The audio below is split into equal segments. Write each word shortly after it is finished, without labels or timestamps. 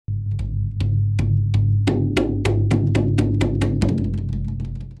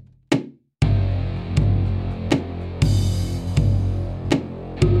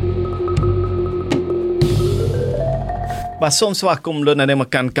បាទសូមស្វាគមន៍លោកអ្នកនាងមក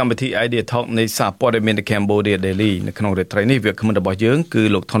កាន់កម្មវិធី Idea Talk នៃសារព័ត៌មាន Cambodia Daily នៅក្នុងរាត្រីនេះវាគ្មិនរបស់យើងគឺ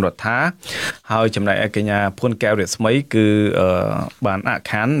លោកថនរដ្ឋាហើយចំណែកឯកញ្ញាភួនកែវរស្មីគឺបានអ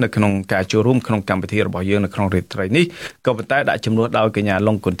ខាននៅក្នុងការចូលរួមក្នុងកម្មវិធីរបស់យើងនៅក្នុងរាត្រីនេះក៏ប៉ុន្តែដាក់ចំនួនដោយកញ្ញាល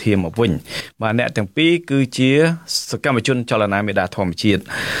ងគុន្ធាមកវិញបាទអ្នកទាំងពីរគឺជាសកម្មជនចលនាមេដាធម្មជាតិ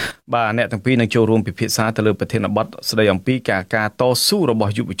បាទអ្នកទាំងពីរនឹងចូលរួមពិភាក្សាទៅលើប្រធានបទស្ដីអំពីការតស៊ូរប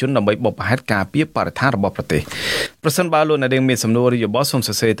ស់យុវជនដើម្បីបុព្វហេតុការពារបរិស្ថានរបស់ប្រទេសប្រសិនបើលោកអ្នកនាងមានសំណួរឬយោបល់សូមស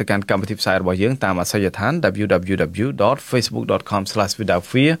រសេរទៅកាន់កម្មវិធីផ្សាយរបស់យើងតាមអាសយដ្ឋាន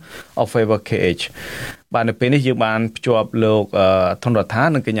www.facebook.com/withoutfear/favor.kh បាទនៅពេលនេះយើងបានភ្ជាប់លោកថនរដ្ឋា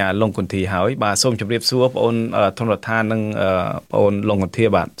និងកញ្ញាលងគុន្ធាហើយបាទសូមជម្រាបសួរបងអូនថនរដ្ឋានិងបងអូនលងគុន្ធា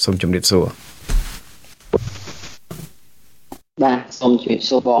បាទសូមជម្រាបសួរបាទសូមជម្រាប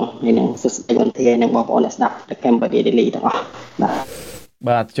សួរបងនិងសួស្តីគុន្ធានិងបងប្អូនអ្នកស្ដាប់ Cambodia Daily ទាំងអស់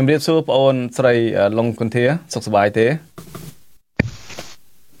បាទជម្រាបសួរបងអូនស្រីលងគុន្ធាសុខសប្បាយទេ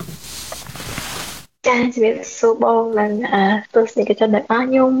ចាជម្រាបសួរបងនិងទស្សនិកជនទាំងអស់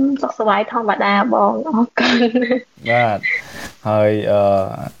ខ្ញុំសុខសប្បាយធម្មតាបងអរគុណបាទហើយ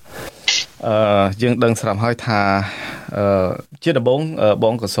យើងដឹងស្រាប់ហើយថាជាដំបូងប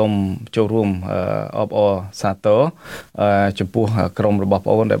ងក៏សូមចូលរួមអបអរសាទរចំពោះក្រុមរបស់បង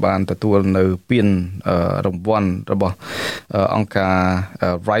អូនដែលបានទទួលនៅពានរង្វាន់របស់អង្គការ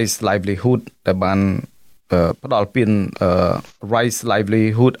Rice Livelihood ដែលបានផ្ដល់ពាន Rice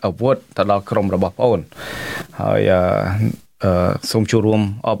Livelihood Award ទៅដល់ក្រុមរបស់បងអូនហើយសូមចូលរួម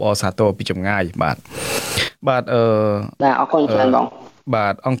អបអរសាទរពីចម្ងាយបាទអរគុណច្រើនបងបា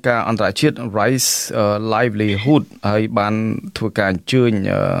ទអង្គការអន្តរជាតិ Rice Livelihood ហើយបានធ្វើការអញ្ជើញ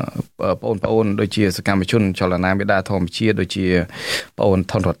បងប្អូនដូចជាសកម្មជនចលនាមេដាធម្មជាតិដូចជាបងអូន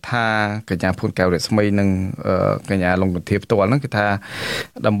ថនរដ្ឋាកញ្ញាភួនកែវរស្មីនិងកញ្ញាលងគុន្ធាផ្ទាល់ហ្នឹងគឺថា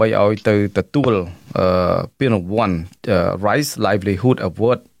ដើម្បីឲ្យទៅទទួលពានរង្វាន់ Rice Livelihood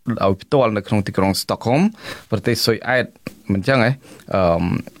Award ឲ្យផ្ទាល់នៅក្នុងទីក្រុង Stockholm ប្រទេសស៊ុយអែតមិនចឹងហ៎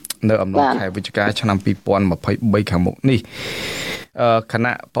នៅអំឡុងខែវិច្ឆិកាឆ្នាំ2023ខាងមុខនេះគ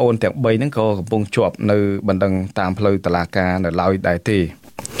ណៈបងអូនទាំង3ហ្នឹងក៏កំពុងជាប់នៅបណ្ដឹងតាមផ្លូវតុលាការនៅឡើយដែរទេ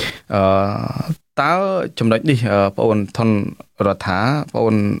តើចំណុចនេះបងអូនថនរដ្ឋាបងអូ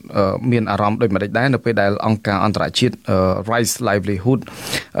នមានអារម្មណ៍ដូចម្តេចដែរនៅពេលដែលអង្គការអន្តរជាតិ Rice Livelihood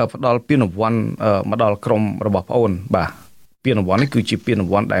ផ្ដល់ពានរង្វាន់មកដល់ក្រុមរបស់បងអូនបាទពានរង្វាន់នេះគឺជាពានរ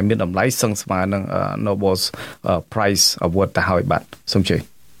ង្វាន់ដែលមានតម្លៃសឹងស្មើនឹង Nobel Prize Award ទៅហើយបាទសូមជឿ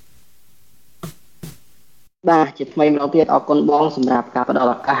បាទជាថ្មីម្ដងទៀតអរគុណបងសម្រាប់ការផ្ដល់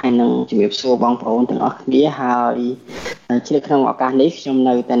ឱកាសហើយនឹងជំរាបសួរបងប្អូនទាំងអស់គ្នាហើយជ្រាបក្នុងឱកាសនេះខ្ញុំ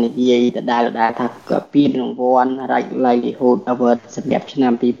នៅតែនិយាយដដែលថាពានរង្វាន់ Right Livelihood Award សម្រាប់ឆ្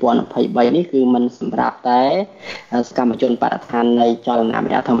នាំ2023នេះគឺមិនសម្រាប់តែសកម្មជនបរិស្ថាននៃចលនាមេ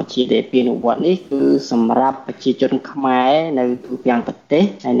ដាធម្មជាតិទេពានរង្វាន់នេះគឺសម្រាប់ប្រជាជនខ្មែរនៅទូទាំងប្រទេស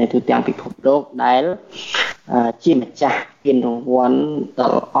ហើយនៅទូទាំងពិភពលោកដែលជាម្ចាស់ពានរង្វាន់ដ៏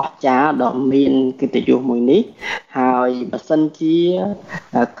អស្ចារ្យដ៏មានកិត្តិយសមួយនេះហើយបើសិនជា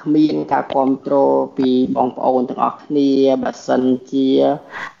គ្មានការគ្រប់គ្រងពីបងប្អូនទាំងអស់គ្នាបើសិនជា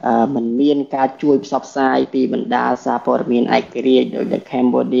មិនមានការជួយផ្សព្វផ្សាយពីបណ្ដាសារព័ត៌មានឯករាជ្យដូច The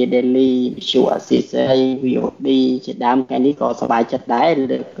Cambodia Daily វិទ្យុអាស៊ីសេរី VOD ជាដើមថ្ងៃនេះក៏សប្បាយចិត្តដែរ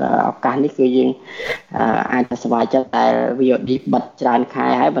លើឱកាសនេះគឺយើងអាចសប្បាយចិត្តតែ VOD បិទច្រើនខែ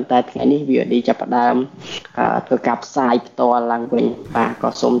ហើយប៉ុន្តែថ្ងៃនេះ VOD ចាប់ផ្ដើមធ្វើការផ្សាយផ្ទាល់ឡើងវិញបាទក៏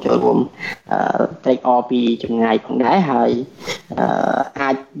សូមចូលរួមត្រេកអរពីចម្ងាយផងដែរហើយ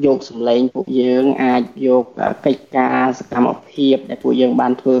អាចយកសម្លេងពួកយើងអាចយកកិច្ចការសកម្មភាពដែលពួកយើងបា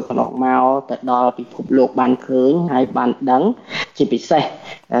នធ្វើកន្លងមកទៅដល់ពិភពលោកបានឃើញហើយបានដឹងជាពិសេស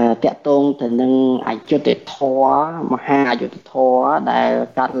តាក់ទងទៅនឹងអយុត្តិធម៌មហាអយុត្តិធម៌ដែល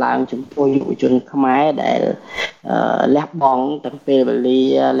កាត់ឡើងចំពោះយុវជនខ្មែរដែលលះបង់ទាំងពេលវេលា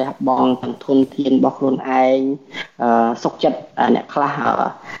លះបង់ទាំងធនធានរបស់ខ្លួនឯងសុខចិត្តអ្នកខ្លះ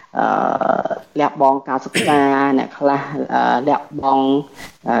លះបង់ការសិក្សាអ្នកខ្លះលះបង់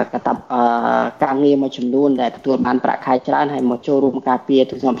ការងារមួយចំនួនដែលទទួលបានប្រាក់ខែច្រើនហើយមកចូលរួមការពារ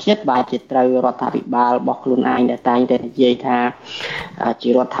ទស្សនវិជ្ជាបាទជាត្រូវរដ្ឋាភិបាលរបស់ខ្លួនឯងដែលតែងតែនិយាយថាជា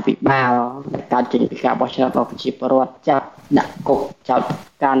រដ្ឋាភិបាលដែលកើតចេញពីការបោះឆ្នោតរបស់ប្រជាពលរដ្ឋចាប់ដាក់គុកចោទ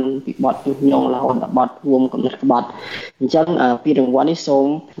កាន់ពីបទញុះញង់រហូតដល់បទរួមគំនិតក្បត់អញ្ចឹងពានរង្វាន់នេះសូម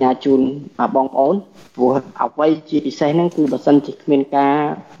ផ្ញើជូនបងប្អូនព្រោះអ្វីជាពិសេសហ្នឹងគឺបើសិនជាគ្មានការ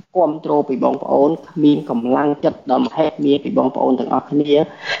គាំទ្រពីបងប្អូនគ្មានកម្លាំងចិត្តដល់មហិមាពីបងប្អូនទាំងអស់គ្នា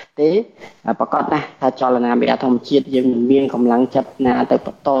ទេប្រកាសណាស់ថាចលនាមេដាធម្មជាតិយើងមិនមានកម្លាំងចិត្តណាទៅប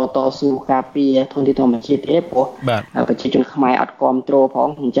ន្តតស៊ូការពារធនធានធម្មជាតិទេព្រោះប្រជាជនខ្មែរអត់គាំទ្រផង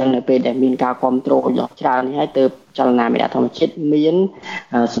អញ្ចឹងនៅពេលដែលមានការគាំទ្រយ៉ាងច្រើននេះហើយទើបចលនាមេដាធម្មជាតិមាន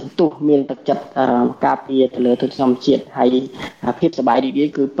សន្ទុះមានទឹកចិត្តការពារទៅលើធនធានធម្មជាតិហើយភាពសប្បាយរីករាយ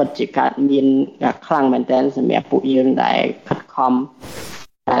គឺពិតជាកើតមានខ្លាំងមែនទែនសម្រាប់ពួកយើងដែលខិតខំ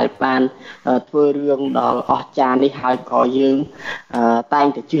ដែលបានធ្វើរឿងដល់អស្ចារ្យនេះហើយក៏យើងតែង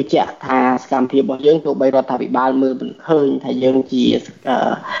តែជឿជាក់ថាសកម្មភាពរបស់យើងទោះបីរដ្ឋាភិបាលមើលមិនឃើញថាយើងជា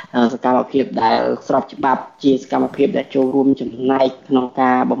សកម្មភាពដែលស្របច្បាប់ជាសកម្មភាពដែលចូលរួមចំណែកក្នុង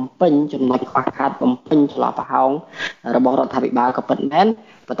ការបំពេញចំណុចខ្វះខាតបំពេញចន្លោះប្រហោងរបស់រដ្ឋាភិបាលក៏ពិតមែន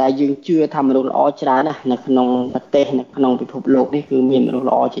ប៉ុន្តែយើងជឿថាមនុស្សល្អច្រើនណាស់នៅក្នុងប្រទេសនៅក្នុងពិភពលោកនេះគឺមានមនុស្ស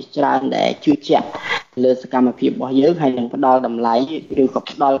ល្អជាច្រើនដែលជឿជាក់លើសកម្មភាពរបស់យើងហើយនឹងផ្ដល់តម្លៃឬក៏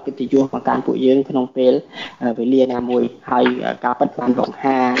ផ្ដល់កិត្តិយសមកកាន់ពួកយើងក្នុងពេលវេលាណាមួយហើយការពិតបានបង្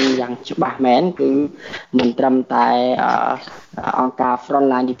ហាញយ៉ាងច្បាស់មែនគឺមិនត្រឹមតែអង្គការ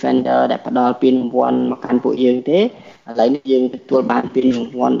Frontline Defender ដែលផ្ដល់ពានរង្វាន់មកកាន់ពួកយើងទេឥឡូវនេះយើងទទួលបានពានរ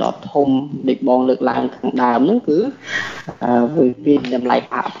ង្វាន់ដ៏ធំដូចបងលើកឡើងខាងដើមហ្នឹងគឺពានតម្លៃ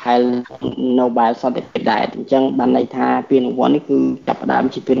ផាកផែល Nobel សន្តិភាពដែរអញ្ចឹងបានន័យថាពានរង្វាន់នេះគឺចាប់ផ្ដើម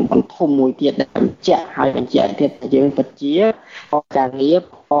ជាពានរង្វាន់ធំមួយទៀតដែលបញ្ជាក់ឲ្យបញ្ជាក់ទៀតថាយើងពិតជាការងារ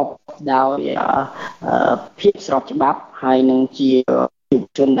ប្រកបដោយភាពស្របច្បាប់ហើយនឹងជាយុវ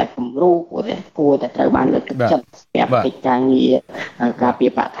ជនដែលគំរូគួរតែត្រូវបានលើកទឹកចិត្តសម្រាប់កិច្ចការងារការពា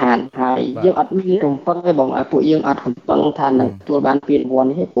របរិស្ថានហើយយើងអត់មានរំពឹងទេបងពួកយើងអត់រំពឹងថានឹងទទួលបានពានរង្វាន់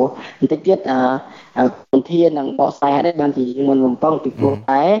នេះទេព្រោះបន្តិចទៀតពន្ធានឹងបកស្រាយដែរបានជាយើងមិនរំពឹងពីព្រោះ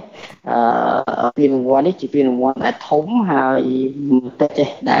តែពានរង្វាន់នេះជាពានរង្វាន់ដែលធំហើយតិចទេ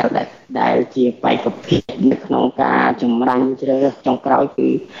ដែលជាបេក្ខភាពនៅក្នុងការចម្រាញ់ជ្រើសរើសចុងក្រោយគឺ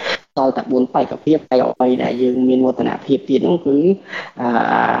តលតែ4បេក្ខភាពហើយអ្វីដែលយើងមានមោទនភាពទៀតនោះគឺ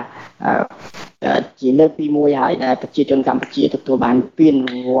ជាលើកទី1ហើយដែលប្រជាជនកម្ពុជាទទួលបានពាន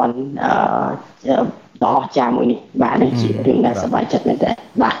រង្វាន់ដ៏អស្ចារ្យមួយនេះបាទនេះជារឿងដែលសប្បាយចិត្តមែនតើ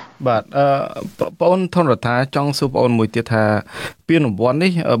បាទបងអូនធនរដ្ឋាចង់សួរបងអូនមួយទៀតថាពានរង្វាន់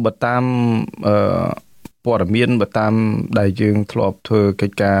នេះបើតាមព័ត៌មានបើតាមដែលយើងធ្លាប់ធ្វើកិ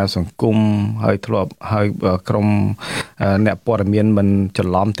ច្ចការសង្គមហើយធ្លាប់ហើយក្រុមអ្នកព័ត៌មានមិនច្រ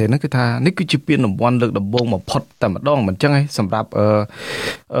ឡំទេហ្នឹងគឺថានេះគឺជាពានរង្វាន់លើកដំបូងបំផុតតែម្ដងមិនចឹងឯងសម្រាប់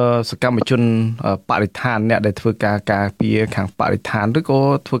សកម្មជនបរិស្ថានអ្នកដែលធ្វើការការពារខាងបរិស្ថានឬក៏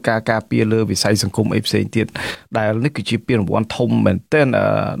ធ្វើការការពារលើវិស័យសង្គមអីផ្សេងទៀតដែលនេះគឺជាពានរង្វាន់ធំមែនទែន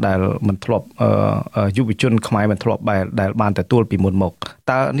ដែលមិនធ្លាប់យុវជនខ្មែរមិនធ្លាប់ដែលបានទទួលពីមុនមក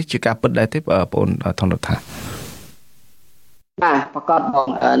តើនេះជាការពិតដែរទេបងប្អូនធនរដ្ឋាបាទប្រកាសបង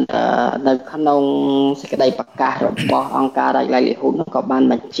នៅក្នុងសេចក្តីប្រកាសរបស់អង្គការ Livelihood នោះក៏បាន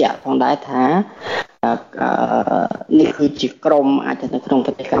បញ្ជាក់ផងដែរថានេះគឺជាក្រុមអាចនៅក្នុង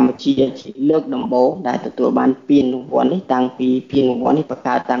ប្រទេសកម្ពុជាជាលើកដំបូងដែលទទួលបានពានរង្វាន់នេះតាំងពីពានរង្វាន់នេះបង្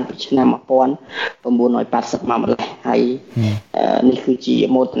កើតតាំងពីឆ្នាំ1980មកម្ល៉េះហើយនេះគឺជា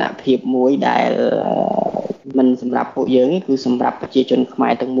មោទនភាពមួយដែលមិនសម្រាប់ពួកយើងទេគឺសម្រាប់ប្រជាជនខ្មែ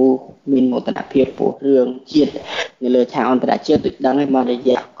រទាំងមូលមានមោទនភាពពោះរឿងជាតិនៅលើឆាកអន្តរជាតិដូចដឹងហើយមករ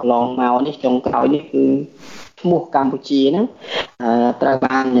យៈកន្លងមកនេះចុងក្រោយនេះគឺឈ្មោះកម្ពុជាហ្នឹងត្រូវ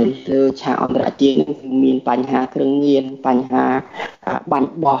បាននៅលើឆាកអន្តរជាតិហ្នឹងគឺមានបញ្ហាគ្រឿងញៀនបញ្ហាបា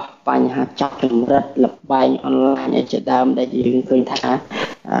ញ់បោះបញ្ហាចាប់ចម្រិតលបែងអនឡាញអីជាដើមដែលយើងឃើញថា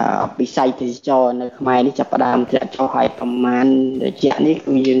វិស័យទេសចរនៅខ្មែរនេះចាប់ផ្ដើមធ្លាក់ចុះហើយប្រមាណរយៈនេះ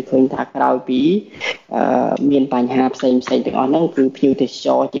គឺយើងឃើញថាក្រោយពីមានបញ្ហាផ្សេងទាំងអស់ហ្នឹងគឺភ្ញៀវទេសច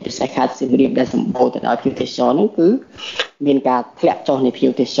រជាពិសេសខេត្តសៀមរាបដែលសម្បូរទៅដោយភ្ញៀវទេសចរហ្នឹងគឺមានការធ្លាក់ចុះនៃភ្ញៀ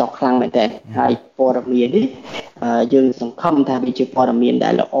វទេសចរខ្លាំងមែនទែនហើយព័ត៌មាននេះយើងសង្ឃឹមថាវាជាព័ត៌មានដែ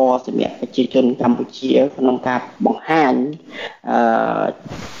លល្អសម្រាប់ប្រជាជនកម្ពុជាក្នុងការបង្ហាញ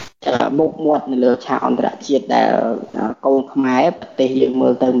មុខមាត់នៅលើឆាកអន្តរជាតិដែលកូនខ្មែរប្រទេសយើងមើ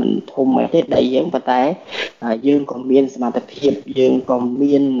លទៅមិនធំអីទេដីយើងប៉ុន្តែយើងក៏មានសមត្ថភាពយើងក៏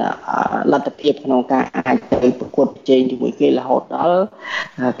មានលទ្ធភាពក្នុងការអាចទៅប្រកួតប្រជែងជាមួយគេរហូតដល់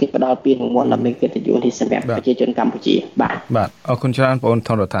គេផ្ដល់ពានរង្វាន់ដើម្បីកិត្តិយសនេះសម្រាប់ប្រជាជនកម្ពុជាបាទអរគុណច្រើនបងអូនថ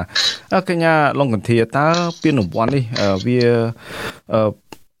នរដ្ឋាកញ្ញាឡុងកន្ធាតើពានរង្វាន់នេះវា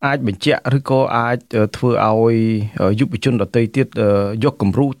អាចបញ្ជាក់ឬក៏អាចធ្វើឲ្យយុវជនដទៃទៀតយក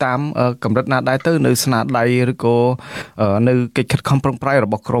គំរូតាមកម្រិតណាដែរទៅនៅស្នាដៃឬក៏នៅកិច្ចខិតខំប្រឹងប្រែងរ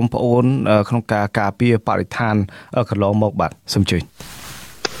បស់ក្រុមប្អូនក្នុងការការពារបរិស្ថានកន្លងមកបាទសូមជឿ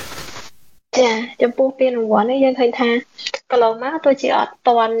ចាចំពោះពានរង្វាន់នេះយើងឃើញថា កន្លងមកទោះជាអត់ត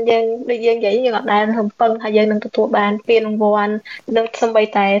ន់យើងដូចយើងនិយាយយើងអត់ដែលរំពឹងថាយើងនឹងទទួលបានពានរង្វាន់ដូចសម្បី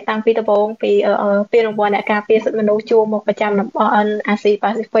តែតាំងពីដំបូងពីពានរង្វាន់អ្នកការពារសិទ្ធិមនុស្សជួរមកប្រចាំតំបន់អាស៊ីប៉ា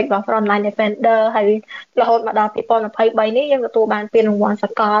ស៊ីហ្វិករបស់ Frontline Defender ហើយរហូតមកដល់2023នេះយើងទទួលបានពានរង្វាន់ស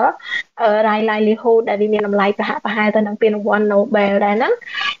កលRight Livelihood ដែលវាមានតម្លៃប្រហាក់ប្រហែលទៅនឹងពានរង្វាន់ Nobel ដែរហ្នឹង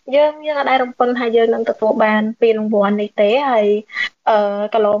យើងអត់ដែលរំពឹងថាយើងនឹងទទួលបានពានរង្វាន់នេះទេហើយ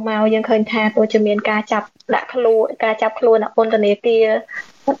កន្លងមកយើងឃើញថាទោះជាមានការចាប់ខ្លួនអ្នកពន្ធនាគារ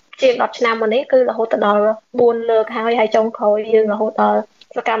ជាង10ឆ្នាំមកនេះគឺរហូតដល់4លើកហើយចុងក្រោយយើងរហូតដល់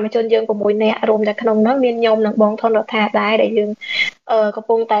សកម្មជនយើង6នាក់រួមទាំងក្នុងនោះមានខ្ញុំនិងបងធនរដ្ឋាដែរដែលយើងកំ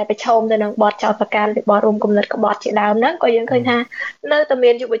ពុងតែប្រឈមទៅនឹងបទចោទប្រកាន់ពីបទរួមគំនិតក្បត់ជាដើមហ្នឹងក៏យើងឃើញថានៅតែ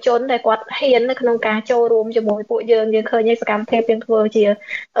មានយុវជនដែលគាត់ហ៊ាននៅក្នុងការចូលរួមជាមួយពួកយើងឃើញសកម្មភាពយើងធ្វើជា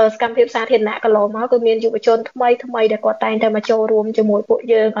សកម្មភាពសាធារណៈកន្លងមកគឺមានយុវជនថ្មីដែលគាត់តែងតែមកចូលរួមជាមួយពួក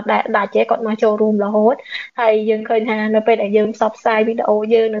យើងអត់ដែលដាច់ទេគាត់មកចូលរួមរហូតហើយយើងឃើញថានៅពេលដែលយើងផ្សព្វផ្សាយវីដេអូ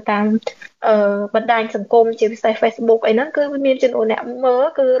យើងនៅតាមបណ្ដាញសង្គមជាពិសេស Facebook អីហ្នឹងគឺមានចំនួនអ្នកមើល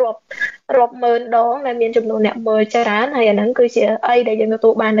គឺរាប់ម៉ឺនដងដែលមានចំនួនអ្នកមើលច្រើនហើយអាហ្នឹងគឺជាអីដែលយើងទទួ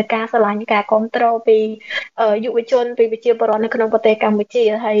លបាននៃការស្រឡាញ់ការគ្រប់គ្រងពីយុវជនពីប្រជាពលរដ្ឋនៅក្នុងប្រទេសកម្ពុជា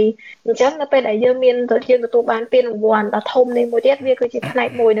ហើយអញ្ចឹងនៅពេលដែលយើងទទួលបានពានរង្វាន់ដ៏ធំនេះមួយទៀតវាគឺជាផ្នែក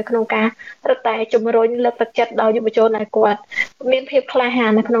មួយនៅក្នុងការរឹតតែជំរុញលើកទឹកចិត្តដល់យុវជនឲ្យគាត់មានភាពក្លាហា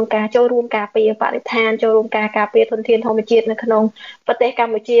ននៅក្នុងការចូលរួមការពារបរិស្ថានចូលរួមការពារធនធានធម្មជាតិនៅក្នុងប្រទេសក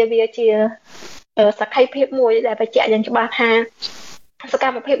ម្ពុជាវាជាសក្ខីភាពមួយដែលបញ្ជាក់យ៉ាងច្បាស់ថាសក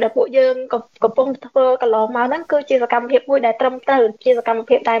ម្មភាពដែលពួកយើងកំពុងធ្វើកន្លងមកហ្នឹងគឺជាសកម្មភាពមួយដែលត្រឹមត្រូវជាសកម្ម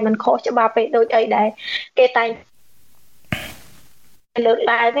ភាពដែលមិនខុសច្បាប់ទេដូចអីដែលគេតែងលើក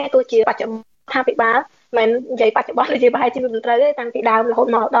ឡើងទេទោះជាបច្ចុប្បន្នរដ្ឋាភិបាលមិននិយាយបច្ចុប្បន្នដូចជាប្រហែលជាមិនត្រូវទេតាំងពីដើមរហូត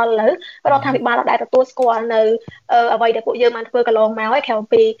មកដល់ឥឡូវរដ្ឋាភិបាលដែលទទួលស្គាល់នៅអ្វីដែលពួកយើងបានធ្វើកន្លងមកហើយក្រៅ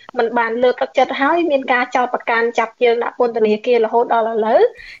ពីមិនបានលើកទឹកចិត្តហើយមានការចោទប្រកាន់ចាប់យើងដាក់ពន្ធនាគាររហូតដល់ឥឡូវ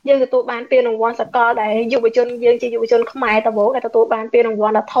យើងទទួលបានពានរង្វាន់សកលដែលយុវជនយើងជាយុវជនខ្មែរតវងដែលទទួលបានពានរង្វា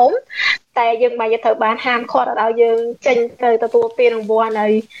ន់ដ៏ធំតែយើងបែរជាត្រូវបានហាមឃាត់ឲ្យយើងចេញទៅទទួលពានរង្វាន់ហើ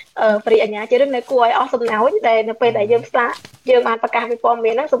យព្រះអញ្ញាជារឿងដែលគួរឲ្យអស់សំណើចដែលនៅពេលដែលយើងបានប្រកាសពីព័ត៌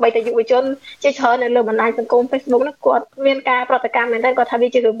មានហ្នឹងសូម្បីតែយុវជនជាច្រើននៅលើបណ្ដាញសង្គម Facebook ហ្នឹងគាត់មានការប្រតិកម្មមែនតើគាត់ថាវា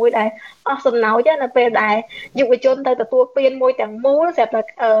ជារឿងមួយដែលអស់សំណើចនៅពេលដែលយុវជនទៅទទួលពានមួយទាំងមូលស្រាប់តែ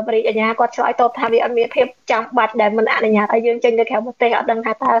ព្រះអញ្ញាគាត់ឆ្លើយតបថាវាអត់មានភាពចាំបាច់ដែលមិនអនុញ្ញាតឲ្យយើងចេញទៅក្រៅប្រទេសអត់ដឹង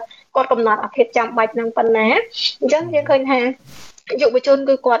ថាតើគាត់កំណត់អាភាពចាំបាច់នឹងប៉ុណ្ណាអញ្ចឹងយើងឃើញថាយុវជន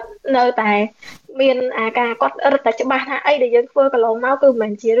គឺគាត់នៅតែមានអាការគាត់រឹតតែច្បាស់ថាអីដែលយើងធ្វើកន្លងមកគឺមិនមែ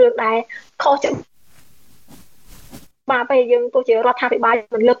នជារឿងដែលខុសច្បាប់ពេលយើងទោះជារដ្ឋាភិបាល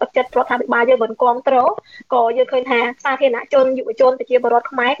មិនលើកទឹកចិត្តរដ្ឋាភិបាលយើងមិនគ្រប់គ្រងក៏យើងឃើញថាសាធារណជនយុវជនប្រជាពលរដ្ឋ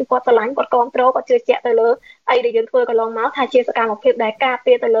ខ្មែរគឺគាត់ស្រឡាញ់គាត់គ្រប់គ្រងគាត់ជឿជាក់ទៅលើអីដែលយើងធ្វើកន្លងមកថាជាសកម្មភាពដែលការ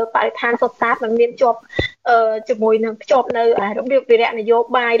ពារទៅលើបរិស្ថានសុខសាន្តនិងមានជាប់ជាមួយនឹងភ្ជាប់នៅរបៀបវិរៈនយោ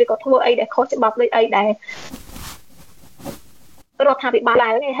បាយឬក៏ធ្វើអីដែលខុសច្បាប់ដូចអីដែលរដ្ឋាភិបាលឡើ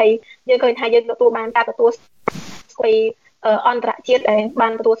ងហើយយើងឃើញថាយើងទទួលបានការទទួលស្គាល់អន្តរជាតិដែលបា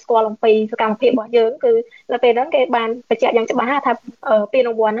នទទួលស្គាល់អំពីសកម្មភាពរបស់យើងគឺនៅពេលហ្នឹងគេបានបញ្ជាក់យ៉ាងច្បាស់ថាពានរ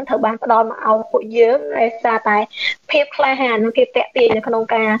ង្វាន់ហ្នឹងត្រូវបានផ្ដល់មកឲ្យពួកយើងដោយសារតែភាពក្លាហាននិងភាពតាក់ទាញនៅក្នុង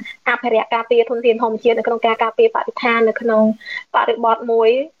ការអភិរក្សការពារធនធានធម្មជាតិនៅក្នុងការការពារបរិស្ថាននៅក្នុងបរិ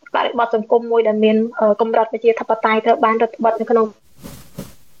បទសង្គមមួយដែលមានកម្រិតប្រជាធិបតេយ្យត្រូវបានរដ្ឋបတ်នៅក្នុង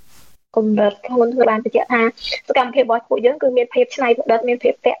កម្រិតខ្លួនធ្វើបានបញ្ជាក់ថាសកម្មភាពរបស់ពួកយើងគឺមានភាពច្នៃប្រឌិតមានភា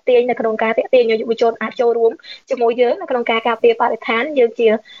ពតាក់ទាញនៅក្នុងការតាក់ទាញយុវជនអាចចូលរួមជាមួយយើងនៅក្នុងការការពារបរិស្ថានយើងជា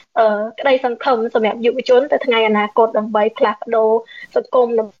ក្តីសង្ឃឹមសម្រាប់យុវជនទៅថ្ងៃអនាគតដើម្បីផ្លាស់ប្ដូរសង្គម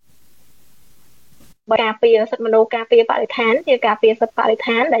ការពារសិទ្ធិមនុស្សការពារបរិស្ថានជាការពារសិទ្ធិបរិស្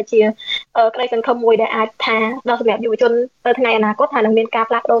ថានដែលជាក្តីសង្ឃឹមមួយដែលអាចថាដល់សម្រាប់យុវជនទៅថ្ងៃអនាគតថានឹងមានការ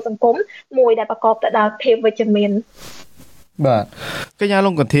ផ្លាស់ប្ដូរសង្គមមួយដែលប្រកបទៅដោយភាពវិជ្ជមានបាទកញ្ញាលោ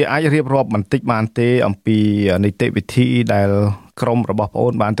កកន្ធាអាចរៀបរាប់បន្តិចបានទេអំពីនីតិវិធីដែលក្រុមរបស់ប្អូ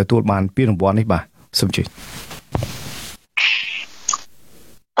នបានទទួលបានពានរង្វាន់នេះបាទសូមជឿ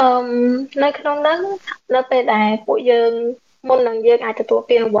នៅក្នុងហ្នឹងនៅពេលដែលពួកយើងមុននឹងយើងអាចទទួល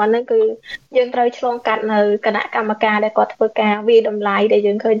ពានរង្វាន់ហ្នឹងគឺយើងត្រូវឆ្លងកាត់នៅគណៈកម្មការដែលគាត់ធ្វើការវិតម្លៃដែល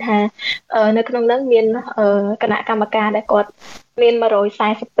យើងឃើញថានៅក្នុងហ្នឹងមានគណៈកម្មការដែលគាត់មាន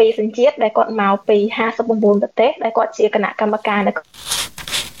142សញ្ជាតិដែលគាត់មកពី59ប្រទេសដែលគាត់ជាគណៈកម្មការនៅ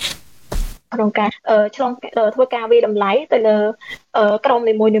ក្នុងការឆ្លងធ្វើការវិតម្លៃទៅលើក្រុម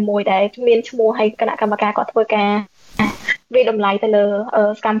នីមួយៗដែលមានឈ្មោះឲ្យគណៈកម្មការគាត់ធ្វើការវិតម្លៃទៅលើ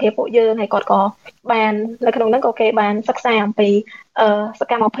សកម្មភាពពួកយើងហើយគាត់ក៏បាននៅក្នុងហ្នឹងក៏គេបានសិក្សាអំពីស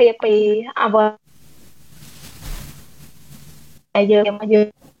កម្មភាពពីអ្វីដែលយើង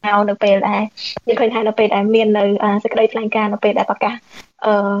នៅពេលដែលយើងឃើញថានៅពេលដែលមាននៅសេចក្តីថ្លែងការណ៍នៅពេលដែលប្រកាស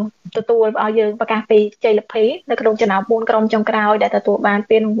ទទួលឲ្យយើងប្រកាសពីជ័យលាភីនៅក្នុងចំណោម4ក្រុមចុងក្រោយដែលទទួលបាន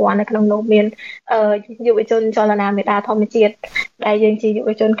ពានរង្វាន់នៅក្នុងនោះមានយុវជនចលនាមេដាធម្មជាតិដែលយើងជាយុវ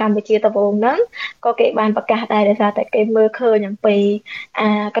ជនកម្ពុជាត្បូងហ្នឹងក៏គេបានប្រកាសដែរដោយសារតែគេមើលឃើញអំពី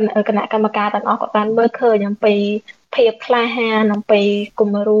គណៈកម្មការទាំងអស់ក៏បានមើលឃើញអំពីភាពក្លាហានអំពីគំ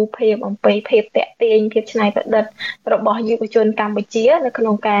រូភាពអំពីភាពតាក់ទាញភាពច្នៃប្រឌិតរបស់យុវជនកម្ពុជានៅក្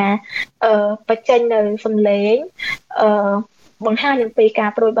នុងការបញ្ចេញនៅសម្លេងបង្ហាញអំពីការ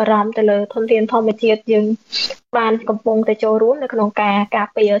ប្រួយបារម្ភទៅលើធនធានធម្មជាតិយើងបានកំពុងតែចូលរួមនៅក្នុងការ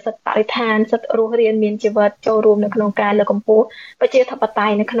ពារសិទ្ធិបរិស្ថានសិទ្ធិរស់រានមានជីវិតចូលរួមនៅក្នុងការលើកកម្ពស់ប្រជាធិបតេ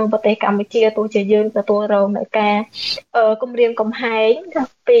យ្យនៅក្នុងប្រទេសកម្ពុជាទោះជាយើងទទួលរងនៅការគំរាមកំហែង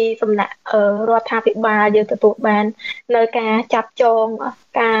ពីសំណាក់រដ្ឋាភិបាលយើងទទួលបាននៅការចាប់ចង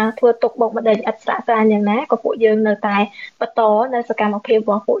ការធ្វើទុកបុកម្នេញឥតស្រាកស្រានយ៉ាងណាក៏ពួកយើងនៅតែបន្តនៅសកម្មភាពរ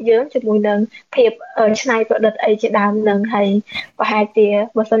បស់ពួកយើងជាមួយនឹងភាពច្នៃប្រឌិតអីជាដើមនឹងហើយប្រហែលជា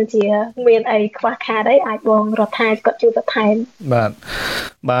បើសិនជាមានអីខ្វះខាតអីអាចបងរដ្ឋាភិបាលគាត់ជួយបន្ថែម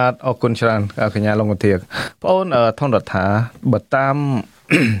បាទអរគុណច្រើនកញ្ញាលងវិធាបងអូនថនរដ្ឋាបើតាម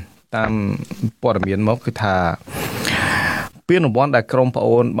ព័ត៌មានមកគឺថាពានរង្វាន់ដែលក្រុមប្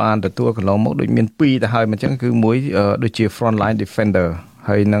អូនបានទទួលកន្លងមកដូចមាន2ទៅហើយមិនអញ្ចឹងគឺមួយដូចជា Frontline Defender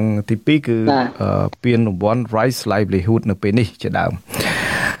ហើយនឹងទី2គឺពានរង្វាន់ Rice Livelihood នៅពេលនេះជាដើម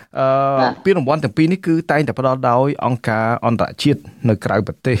ពានរង្វាន់ទាំងពីរនេះគឺតែងតែផ្ដល់ដោយអង្គការអន្តរជាតិនៅក្រៅ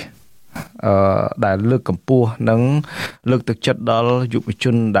ប្រទេសដែលលើកកម្ពស់និងលើកទឹកចិត្តដល់យុវជ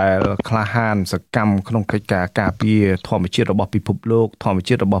នដែលក្លាហានសកម្មក្នុងកិច្ចការការពារធម្មជាតិរបស់ពិភពលោកធម្ម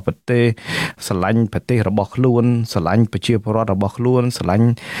ជាតិរបស់ប្រទេសស្រឡាញ់ប្រទេសរបស់ខ្លួនស្រឡាញ់ប្រជាពលរដ្ឋរបស់ខ្លួនស្រឡាញ់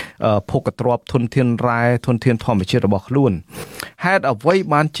ភោគទ្រព្យធនធានរ៉ែធនធានធម្មជាតិរបស់ខ្លួនហេតុអ្វី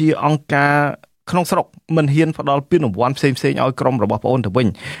បានជាអង្គការក្នុងស្រុកមិនហ៊ានផ្ដល់ពានរង្វាន់ផ្សេងៗឲ្យក្រុមរបស់បងអូនទៅវិញឥ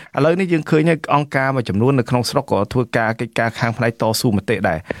ឡូវនេះយើងឃើញអង្គការមួយចំនួននៅក្នុងស្រុកក៏ធ្វើការកិច្ចការខាងផ្នែកតស៊ូមតិ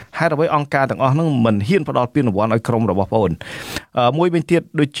ដែរហេតុអ្វីអង្គការទាំងអស់ហ្នឹងមិនហ៊ានផ្ដល់ពានរង្វាន់ឲ្យក្រុមរបស់បងអូនមួយវិញទៀត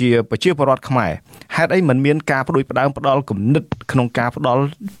ដូចជាប្រជាពលរដ្ឋខ្មែរហេតុអីមិនមានការផ្ដួចផ្ដើមផ្ដល់គំនិតក្នុងការផ្ដល់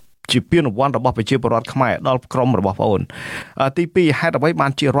ជាពានរង្វាន់របស់ប្រជាពលរដ្ឋខ្មែរដល់ក្រុមរបស់បងអូនទី2ហេតុអ្វីបា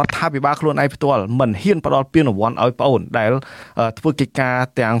នជារដ្ឋាភិបាលខ្លួនឯងផ្ទាល់មិនហ៊ានផ្ដល់ពានរង្វាន់ឲ្យបងអូនដែលធ្វើកិច្ចការ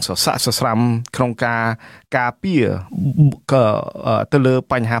ទាំងសស័កសស្រាំក្នុងការការពារទៅលើ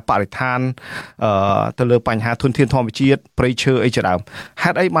បញ្ហាបរិស្ថានទៅលើបញ្ហាធនធានធម្មជាតិព្រៃឈើអីជាដើម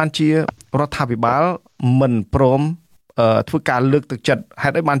ហេតុអីបានជារដ្ឋាភិបាលមិនព្រមធ្វើការលើកទឹកចិត្តហេ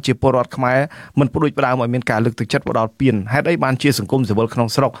តុអីបានជាពលរដ្ឋខ្មែរមិនផ្ដួចផ្ដើមឲ្យមានការលើកទឹកចិត្តផ្ដល់ពានហេតុអីបានជាសង្គមស៊ីវិលក្នុង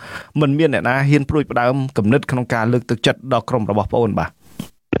ស្រុកមិនមានអ្នកណាហ៊ានផ្ដួចផ្ដើមគំនិតក្នុងការលើកទឹកចិត្តដល់ក្រុមរបស់បងអូនបាទ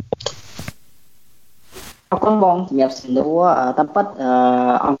អរគុណបងសម្រាប់សំណួរតាមពិត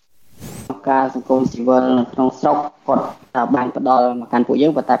អង្គការសង្គមស៊ីវិលនៅក្នុងស្រុកគាត់បានផ្ដល់មកកាន់ពួកយើ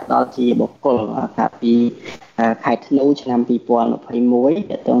ងប៉ុន្តែផ្ដល់ជាបុគ្គលកាលពីខែធ្នូឆ្នាំ2021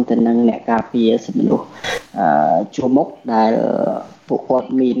ទាក់ទងទៅនឹងអ្នកការពារសិទ្ធិមនុស្សជួរមុខដែលពួកគាត់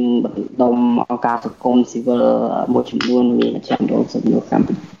មានបណ្ដុំអង្គការសង្គមស៊ីវិលមួយចំនួនមានមជ្ឈមណ្ឌលសិទ្ធិមនុស្សកម្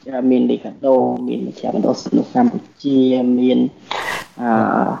ពុជាមានលីកាដូមានមជ្ឈមណ្ឌលសិទ្ធិមនុស្សកម្ពុជាមាន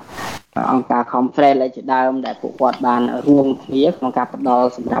អង្គការ conference អីជាដើមដែលពួកគាត់បានរួមគ្នាក្នុងការផ្ដល់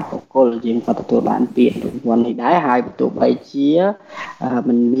សម្រាប់បុគ្គលយើងក៏ទទួលបានពានរង្វាន់នេះដែរហើយទោះបីជា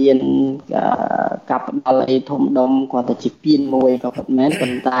មិនមានការផ្ដល់អីធំដុំគាត់ទៅជាពានមួយក៏ពិតមែនប៉ុ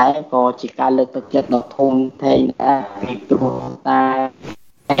ន្តែក៏ជាការលើកទឹកចិត្តដ៏ធំធេងដែរពីព្រោះតែ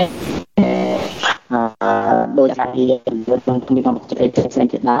ដោយសារជាយើងមានកម្មវិធីផ្សេងៗ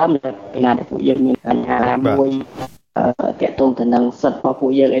ជាដើមពីណាដែលពួកយើងមានបញ្ហាមួយទាក់ទងទៅនឹងសិទ្ធិរបស់ពួ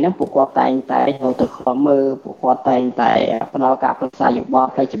កយើងអីហ្នឹងពួកគាត់តែងតែចូលទៅខំមើលពួកគាត់តែងតែផ្ដល់ការប្រឹក្សាយោបល់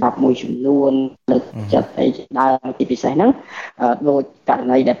ផ្នែកច្បាប់មួយចំនួនលើកចិត្តអីជាដើមទីពិសេសហ្នឹងដូចករ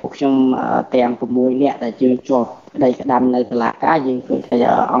ណីដែលពួកខ្ញុំទាំង6នាក់ដែលយើងជាប់ក្តីក្តាំនៅតុលាការយើងឃើញថា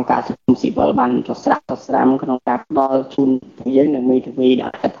អង្គការសង្គមស៊ីវិលបានចុះស្រាក់ចុះស្រាំក្នុងការផ្ដល់ជូនពួកយើងនៅមេធាវីដែ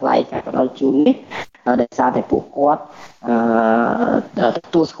លថ្លៃការផ្ដល់ជូននេះដោយសារតែពួកគាត់ទ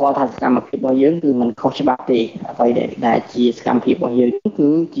ទួលស្គាល់ថាសកម្មភាពរបស់យើងគឺមិនខុសច្បាប់ទេអ្វីដែលជាសកម្មភាពរបស់យើងគឺ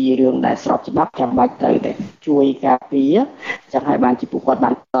ជារឿងដែលស្របច្បាប់ចាំបាច់ត្រូវតែជួយការពារចឹងហើយបានជាពួកគាត់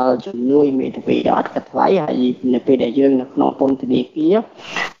បានផ្ដល់ជំនួយមេធាវីដល់អត់ថ្លៃហើយនៅពេលដែលយើងនៅក្នុងពន្ធនាគារ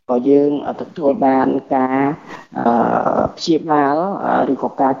ក៏យើងទទួលបានការព្យាបាលឬក៏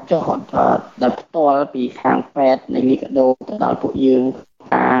ការចុះដោយផ្ទាល់ពីខាងពេទ្យនៃលីកាដូទៅដល់ពួកយើង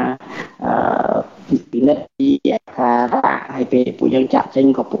ការពិនិត្យពីការហើយពេលពួកយើងចាក់ចេញ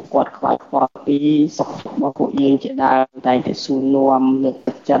ក៏ពួកគាត់ខ្វាយខ្វល់ពីសុខទុក្ខរបស់ពួកយើងជាដើមតែសួរនាំលើក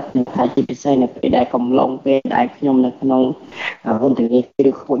ទឹក ចិត្តនិងថាជាពិសេសនៅពេលដែលកំឡុងពេលដែលខ្ញុំនៅក្នុងពន្ធនាគារ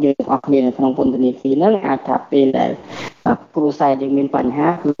ឬពួកយើងទាំងអស់គ្នានៅក្នុងពន្ធនាគារហ្នឹងអាចថាពេលដែលគ្រួសារយើងមានបញ្ហា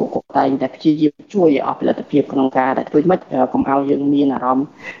គឺពួកគាត់តែងតែព្យាយាមជួយឲ្យអស់ផលិតភាពក្នុងការដែលធ្វើម៉េចកុំឲ្យយើងមានអារម្មណ៍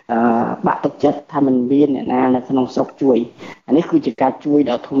បាក់ទឹកចិត្តថាមិនមានអ្នកណានៅក្នុងស្រុកជួយអានេះគឺជាការជួយ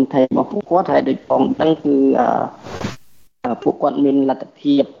ដ៏ធំធេងរបស់ពួកគាត់ហើយដូចបងដឹងគឺពួកគាត់មានលទ្ធ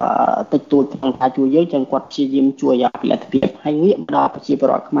ភាពតិចតួចក្នុងការជួយយើងចឹងគាត់ព្យាយាមជួយឲ្យផលិតភាពហើយងាកមកដល់ប្រជាពល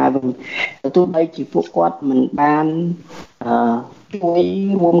រដ្ឋខ្មែរវិញទោះបីជាពួកគាត់មិនបានជួយ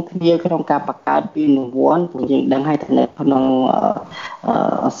រួមគ្នាក្នុងការបង្កើតពានរង្វាន់ព្រោះយើងដឹងហើយថានៅក្នុង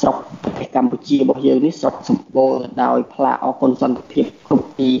ស្រុកប្រទេសកម្ពុជារបស់យើងនេះស្រុកសម្បូរដោយផ្លាកអគុណសន្តិភាពគ្រប់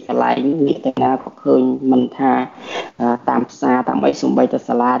ទីកន្លែងងាកទៅណាក៏ឃើញមិនថាតាមផ្សារតាមអីសូម្បីតែ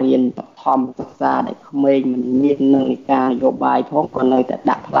សាលារៀនបឋមសិក្សាដែលក្មេងមិនមាននឹងនៃការនយោបាយផងក៏នៅតែ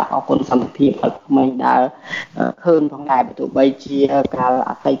ដាក់ផ្លាកអគុណសន្តិភាពឲ្យក្មេងដើរឃើញផងដែរបើទោះបីជាកាល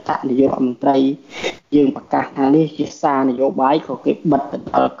អតីតនាយករដ្ឋមន្ត្រីយើងប្រកាសថានេះជាសារនយោបាយក៏គេបិទទៅ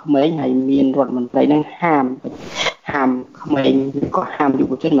ដល់ក្មេងហើយមានរដ្ឋមន្ត្រីនឹងហាមក្មេងឬក៏ហាមយុ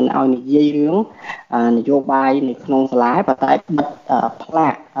វជនមិនឲ្យនិយាយរឿងនយោបាយនៅក្នុងសាលាប៉ុន្តែបិទផ្លា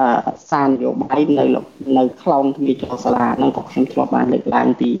កសារនយោបាយនៅខ្លោងទ្វារចូលសាលាហ្នឹងក៏ខ្ញុំធ្លាប់បានលើកឡើង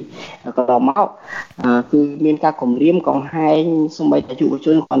ពីកន្លងមកគឺមានការគំរាមកំហែងសូម្បីតែយុវជ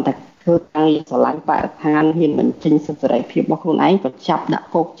នគាត់តែធ្វើតាំងពីស្រឡាញ់បរិស្ថានហ៊ានបញ្ចេញសិទ្ធិសេរីភាពរបស់ខ្លួនឯងក៏ចាប់ដាក់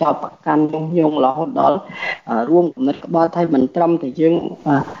គុកចោទប្រកាន់ញុះញង់រហូតដល់រួមគំនិតក្បត់ហើយមិនត្រឹមតែយើង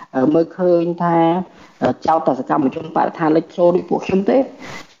មើលឃើញថាចោទតែសកម្មជនបរិស្ថានលេចធ្លោដូចពួកខ្ញុំទេ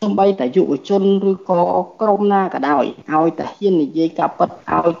សូម្បីតែយុវជនឬក៏ក្រុមណាក៏ដោយឲ្យតែហ៊ាននិយាយការពិត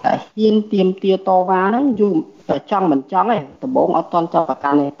ឲ្យតែហ៊ានទាមទារតវ៉ាហ្នឹងយូរចង់មិនចង់ទេដំបងអត់តន់ចាប់ប្រកា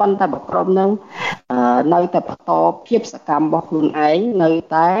ន់ទេប៉ុន្តែបើក្រុមហ្នឹងនៅតែបន្តភាពសកម្មរបស់ខ្លួនឯងនៅ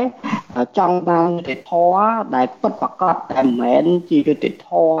តែចង់បានយុត្តិធម៌ដែលពិតប្រាកដតែមិនមែនជាយុត្តិធ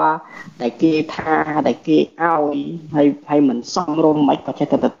ម៌ដែលគេថាដែលគេឲ្យហើយមិនសមរម្យមិនក៏ចេះ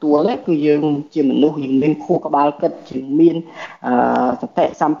តែទទួលទេគឺយើងជាមនុស្សយើងមានខួរក្បាលគិតយើងមានសតិ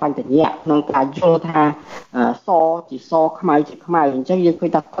សម្បជញ្ញៈក្នុងការយល់ថាសជាសខ្មៅជាខ្មៅអញ្ចឹងយើងឃើ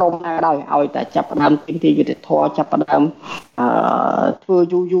ញថាក្រុមណាដោយឲ្យតែចាប់ផ្ដើមទាមទារយុត្តិធម៌ចាប់ផ្ដើមធ្វើ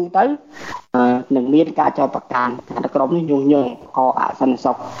យូរទៅនឹងមានការចោទប្រកាន់ថាក្រុមនេះញុះញង់ក៏អសន្តិ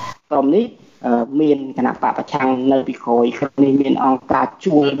សុខក្រុមនេះមានគណៈបកប្រឆាំងនៅពីក្រោយក្រុមនេះមានអង្គការ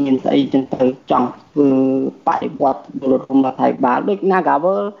ជួលមានស្អីចឹងទៅចង់ធ្វើបដិវត្តរដ្ឋាភិបាលដូច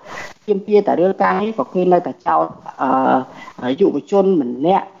Nagavel ទាមទារតែរឿងការនេះក៏គេនៅតែចោទយុវជនម្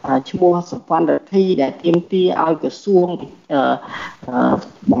នាក់ឈ្មោះសុវណ្ណរដ្ឋីដែលទាមទារឲ្យក្រសួង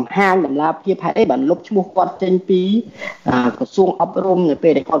បង្ហាញដំណាភាពហេតុអីបានលុបឈ្មោះគាត់ចេញពីក្រសួងអប់រំនៅពេ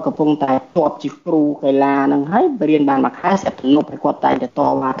លដែលគាត់កំពុងតែជាប់ជាគ្រូកីឡាហ្នឹងហើយរៀនបានមួយខែស្រាប់ទំនប់ឲ្យគាត់តែងតែត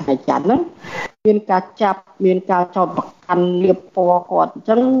វ៉ាថ្ងៃច័ន្ទហ្នឹងមានការចាប់មានការចោទប្រកាន់លៀបពណ៌គាត់អញ្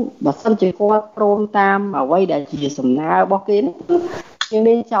ចឹងបើសិនជាគាត់ព្រមតាមអ្វីដែលជាសំណើរបស់គេនេះយើង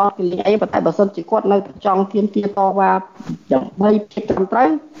នេះចោទគេលេងអីប៉ុន្តែបើសិនជាគាត់នៅតែចង់ទាមទារតវ៉ាដើម្បីភាពត្រឹមត្រូវ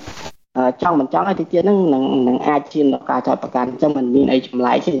ចង់មិនចង់ឲ្យទីទៀតហ្នឹងនឹងអាចឈានដល់ការចោទប្រកាន់អញ្ចឹងមិនមានអីចម្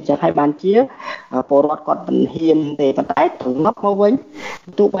លែកទេអញ្ចឹងហើយបានជាពលរដ្ឋគាត់មិនហ៊ានទេប៉ុន្តែត្រឡប់មកវិញ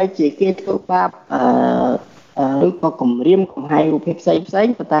ទោះបីជាគេធ្វើបាបឬក៏គំរាមកំហែងរូបភាពផ្សេង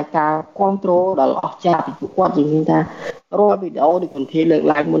ប៉ុន្តែការគ្រប់គ្រងដល់អស្ចារ្យពីពួកគាត់យើងឃើញថារាល់វីដេអូដូចគន្ធាលើក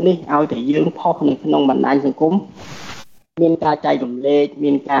ឡើងមុននេះឲ្យតែយើងផុសនៅក្នុងបណ្ដាញសង្គមមានការចែករំលែក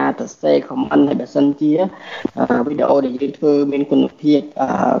មានការសរសេរខមមិនហើយបើសិនជាវីដេអូដែលយើងធ្វើមានគុណភាព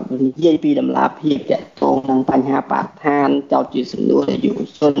និយាយពីដំណាភាពទាក់ទងនឹងបញ្ហាបរិស្ថានចោទជាសំណួរយុវ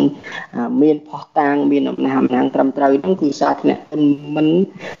ជនមានផុសតាងមានអំណាចត្រឹមត្រូវហ្នឹងគឺសាធារណៈជនមិន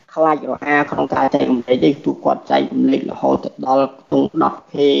ខ្លាចរអាក្នុងការចែករំលែកទេពួកគាត់ចែករំលែករហូតដល់ខ្ទង់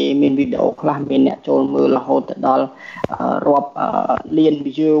 10k មានវីដេអូខ្លះមានអ្នកចូលមើលរហូតដល់រាប់លាន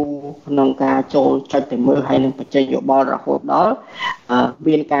view ក្នុងការចូលចុចទៅមើលហើយនឹងបញ្ចេញយោបល់រហូតដល់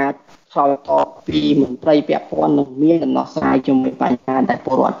មានការឆ្លើយតបពីមន្ត្រីពាក់ព័ន្ធនឹងមានដំណោះស្រាយជាមួយបញ្ហាដែលព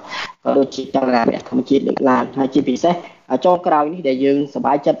លរដ្ឋក៏ដូចជាចលនាធម្មជាតិលើកឡើងហើយជាពិសេសចុងក្រោយនេះដែលយើងសប្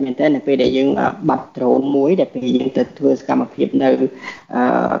បាយចិត្តមែនទែននៅពេលដែលយើងបាត់ដ្រូនមួយដែលពេលយើងទៅធ្វើសកម្មភាពនៅ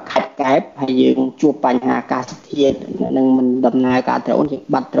ខេត្តកែបហើយយើងជួបបញ្ហាអាកាសធាតុនឹងមិនដំណើរការដ្រូនយើង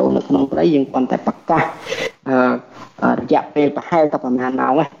បាត់ដ្រូននៅក្នុងព្រៃយើងប៉ុន្តែប្រកាសរយៈពេលប្រហែលតែប្រហែលម៉ោ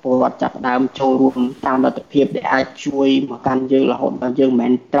ងពលរដ្ឋចាប់ផ្ដើមចូលរួមតាមលទ្ធភាពដែលអាចជួយមកកាន់យើងរហូតដល់យើងមិ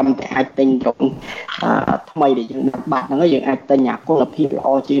នមែនត្រឹមតែអាចទិញដ្រូនថ្មីដែលយើងបាត់ហ្នឹងយើងអាចទិញអាគុណភាពល្អ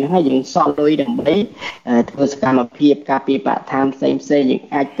ជាងហ្នឹងហើយយើងសល់លុយដើម្បីធ្វើសកម្មភាពការពីបរិស្ថានផ្សេងយើង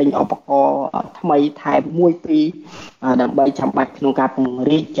អាចទិញឧបករណ៍ថ្មីថែមមួយពីរដើម្បីចាំបាច់ក្នុងការពង្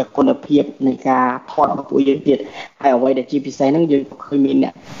រីកគុណភាពនៃការថតរបស់ពួកយើងទៀតហើយអ្វីដែលជាពិសេសហ្នឹងយើងឃើញមានអ្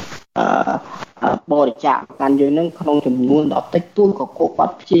នក បរិច្ចាគកាន់យើងនឹងក្នុងចំនួនដ៏តិចតួចក៏ពួកគា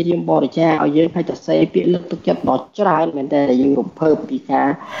ត់ព្យាយាមបរិច្ចាគឲ្យយើងឲ្យទៅសេពាក្យលើកទឹកចិត្តដ៏ច្រើនមែនតើយើងរំភើបពីការ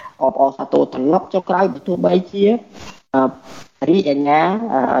អបអរសាទរត្រឡប់ចុះក្រោយបើទោះបីជារាជអាជ្ញា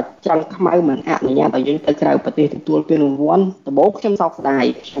ចាំងខ្មៅមិនអនុញ្ញាតឲ្យយើងទៅក្រៅប្រទេសទទួលពានរង្វាន់ដំបូងខ្ញុំសោកស្ដាយ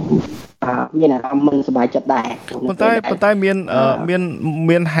ខ្ញុំមានអារម្មណ៍មិនសប្បាយចិត្តដែរប៉ុន្តែ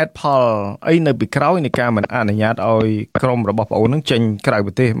មានហេតុផលអីនៅពីក្រោយនៃការមិនអនុញ្ញាតឲ្យក្រុមរបស់បងអូននឹងចេញក្រៅ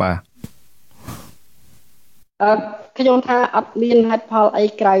ប្រទេសបាទខ្ញុំថាអត់មានហេតុផលអី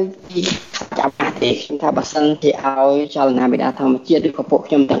ក្រៅពីចាំបាច់ទេខ្ញុំថាបើសិនជាឲ្យចលនាមេដាធម្មជាតិឬក៏ពួក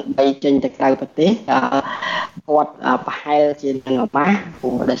ខ្ញុំទាំង3ចេញទៅក្រៅប្រទេសគាត់ប្រហែលជានឹងអបាសព្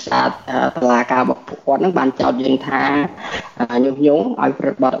រោះដោយសារតឡាការរបស់ពួកគាត់នឹងបានចោទយើងថាញុះញង់ឲ្យប្រ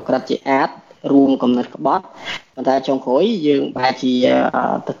តិបត្តិអក្រិតជាអាតរួមកំណត់ក្បត់ប៉ុន្តែចុងក្រោយយើងបែរជា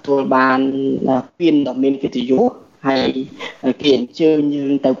ទទួលបានពានដ៏មានកិត្តិយសហើយគេអញ្ជើញយើ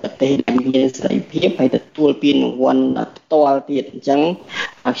ងទៅប្រទេសដែលមានសេរីភាពហើយទទួលពានរង្វាន់ផ្ទាល់ទៀតអញ្ចឹង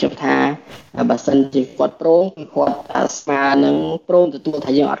ខ្ញុំថាបើសិនជាគាត់ព្រមគឺគាត់ស្មើនឹងព្រមទទួល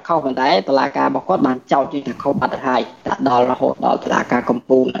ថាយើងអត់ខុសប៉ុន្តែតុលាការរបស់គាត់បានចោទយើងថាខុសបាត់ទៅហើយដល់រហូតដល់តុលាការកំ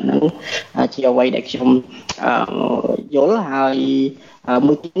ពូលហ្នឹងជាអ្វីដែលខ្ញុំយល់ហើយ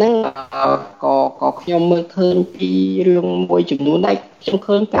មួយទៀតហ្នឹងក៏ខ្ញុំមើលឃើញពីរឿងមួយចំនួនដែរខ្ញុំ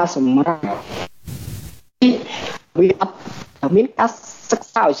ឃើញការសម្រេចវាអត់មានការសិក្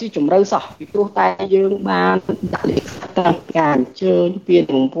សាឲ្យស៊ីជម្រៅសោះពីព្រោះតែយើងបានដាក់លេខតាមការអញ្ជើញពាន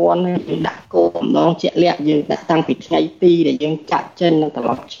រង្វាន់យើងដាក់គោលបំណងជាក់លាក់យើងដាក់តាំងពីថ្ងៃ2ដែលយើងចាក់ចេញនិងត្រ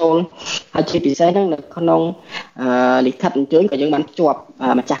ឡប់ចូលហើយជាពិសេសហ្នឹងនៅក្នុងលិខិតអញ្ជើញក៏យើងបានភ្ជាប់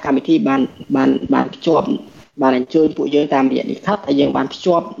ម្ចាស់កម្មវិធីបានភ្ជាប់បានអញ្ជើញពួកយើងតាមរយៈលិខិតហើយយើងបានភ្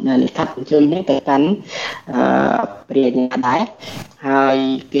ជាប់លិខិតអញ្ជើញនេះទៅកាន់ព្រះអាជ្ញាដែរហើយ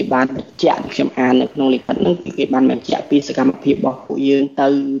គេបានបញ្ជាក់ខ្ញុំអាននៅក្នុងលិខិតហ្នឹងគេបានបញ្ជាក់ពីសកម្មភាពរបស់ពួកយើងទៅ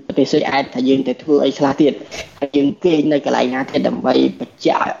ប្រទេសស៊ុយអែតថាយើងទៅធ្វើអីខ្លះទៀតហើយយើងគេងនៅកន្លែងណាទៀតដើម្បីបញ្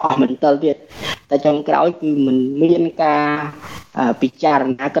ជាក់ឲ្យអស់មិនទិលទៀតតែចុងក្រោយគឺមិនមានការពិចារ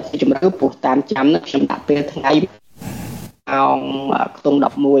ណាគិតពីជម្រៅព្រោះតាមចាំហ្នឹងខ្ញុំដាក់ពេលថ្ងៃខ្ទង់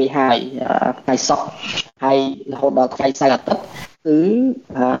11ហើយថ្ងៃសុក្រហើយរហូតដល់ថ្ងៃសៅរ៍អាទិត្យគឺ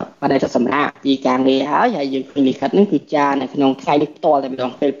បានតែសម្រាប់ពីការងារហើយយើងឃើញលិខិតហ្នឹងគឺចារនៅក្នុងថ្ងៃនេះផ្ទាល់តែម្ដ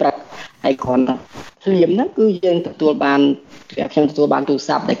ងពេលព្រឹកហើយគ្រាន់តែភ្លាមហ្នឹងគឺយើងទទួលបានខ្ញុំទទួលបានទូរ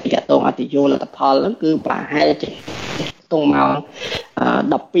ស័ព្ទដែលគេតាក់ទងអតិយោលទ្ធផលហ្នឹងគឺប្រហែលជាខ្ទង់ម៉ោង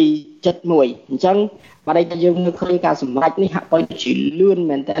12:71អញ្ចឹងបើតែយើងមើលឃើញការសម្រេចនេះហាក់បីជាលឿន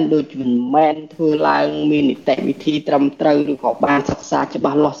មែនតើដូចមិនមែនធ្វើឡើងមាននីតិវិធីត្រឹមត្រូវឬក៏បានសិក្សាច្បា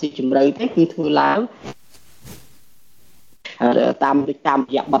ស់លាស់ស៊ីជម្រៅទេគឺធ្វើឡើងតាមរ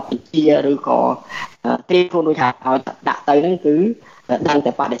យៈបទបញ្ជាឬក៏ត្រៀមខ្លួនរួចហើយឲ្យដាក់ទៅហ្នឹងគឺដឹង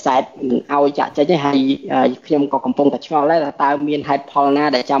តែបដិសេធមិនឲ្យចាក់ចេញទេហើយខ្ញុំក៏កំពុងតែឆ្ងល់ដែរថាតើមានហេតុផលណា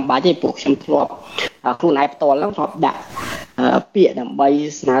ដែលចាំបាច់ទេពួកខ្ញុំធ្លាប់ខ្លួនឯងផ្ទាល់ហ្នឹងធ្លាប់ដាក់ពាក្យដើម្បី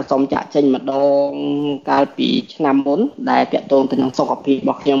ស្នើសុំចាក់ចេញម្ដងកាលពីឆ្នាំមុនដែលតាក់ទងទៅនឹងសុខភាពរប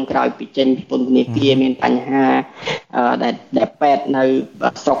ស់ខ្ញុំក្រោយពីចេញពីពន្ធនាគារមានបញ្ហាដែលពេទ្យនៅ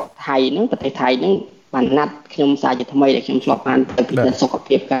ស្រុកថៃហ្នឹងប្រទេសថៃហ្នឹងបានណាត់ខ្ញុំសារជាថ្មីដែលខ្ញុំធ្លាប់បានទៅពិនិត្យសុខ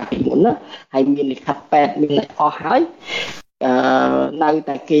ភាពកាលពីមុនណាហើយមានលិខិតពេទ្យមានអស់ហើយនៅ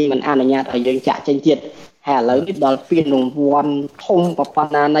តែគេមិនអនុញ្ញាតឲ្យយើងចាក់ចេញទៀតហើយឥឡូវនេះដល់ពានរង្វាន់ធំប៉ុ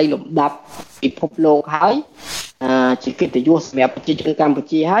ណ្ណានៃលំដាប់ពិភពលោកហើយជាកិត្តិយសសម្រាប់ប្រជាជនកម្ពុ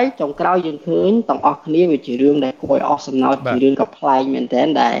ជាហើយចុងក្រោយយើងឃើញទាំងអស់គ្នាវាជារឿងដែលគួរឲ្យអស់សំណើចជារឿងកំប្លែងមែនទែន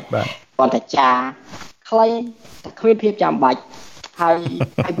ដែលគាត់តែចាខ្លីតែគ្មានភាពចាំបាច់ហើយ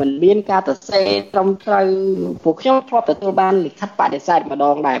មិនមានការទៅសេត្រឹមត្រូវពួកខ្ញុំធ្លាប់ទទួលបានលិខិតបដិសេធម្ដ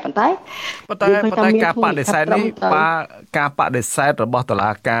ងដែរប៉ុន្តែការបដិសេធនេះការបដិសេធរបស់តុ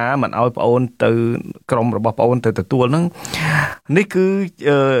លាការមិនឲ្យប្អូនទៅក្រុមរបស់ប្អូនទៅទទួលហ្នឹងនេះគឺ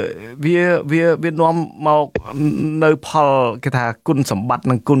វានាំមកនៅផលគេថាគុណសម្បត្តិ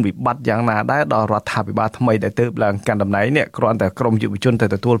និងគុណវិបត្តិយ៉ាងណាដែរដល់រដ្ឋាភិបាលថ្មីដែលទើបឡើងកាន់តំណែងនេះគ្រាន់តែក្រមយុវជនទៅ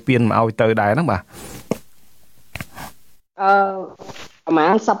ទទួលពានមកឲ្យទៅដែរហ្នឹងបាទប្រហែ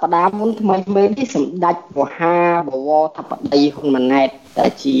លសប្តាហ៍មុនថ្មីនេះសម្ដេចមហាបវរធិបតីហ៊ុនម៉ាណែតតែ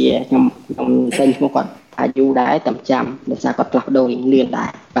ជាខ្ញុំចេញឈ្មោះគាត់ថាយូរដែរតែចាំដោយសារគាត់ផ្លាស់ប្ដូររៀងលឿនដែ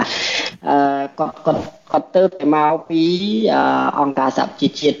របាទគាត់ទៅមកពីអង្គការសហប្រជា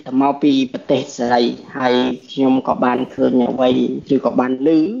ជាតិទៅមកពីប្រទេសសេរីហើយខ្ញុំក៏បានឃើញអ្វីឬក៏បានឮ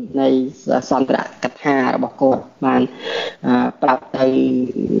នៃសន្ទរកថារបស់គាត់បានប្រាប់ទៅ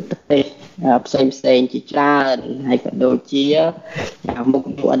ប្រទេសផ្សេងជាច្រើនហើយក៏ដូចជាមុខ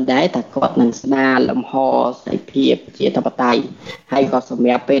យុនដែរថាគាត់នឹងស្ដារលំហសេរីភាពជាធិបតេយ្យហើយក៏សម្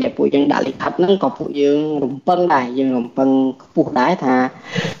រាប់ពេលដែលពួកយើងដាក់លិខិតហ្នឹងក៏ពួកយើងរំពឹងដែរយើងរំពឹងខ្ពស់ដែរថា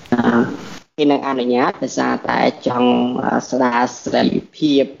គេនឹងអនុញ្ញាតដោយសារតែចង់ស្ដារសេរី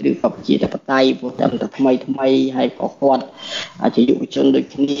ភាពឬក៏ប្រជាធិបតេយ្យព្រោះតែថ្មីហើយក៏គាត់ជាយុវជនដូច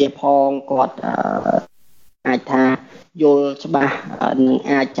គ្នាផងគាត់អាចថាយល់ច្បាស់នឹង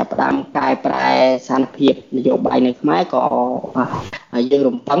អាចចាប់ផ្ដើមកែប្រែស្ថានភាពនយោបាយនៅខ្មែរក៏យើង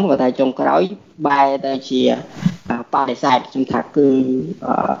រំពឹងថាចុងក្រោយបែរទៅជាបដិសេធខ្ញុំថាគឺ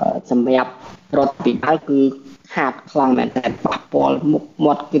សម្រាប់រដ្ឋាភិបាលគឺខាតខ្លាំងមែនតែប៉ះពាល់មុខ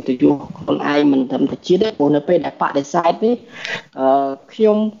មាត់កិត្តិយសខ្លួនឯងមិនត្រឹមតែជាតិទេព្រោះនៅពេលដែលបដិសេធនេះខ្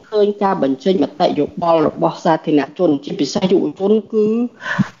ញុំឃើញការបញ្ចេញមតិយោបល់របស់សាធារណជនជាពិសេសយុវជនគឺ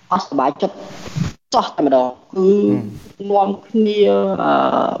អស់សប្បាយចិត្តចោះតែម្ដងគឺនាំគ្នា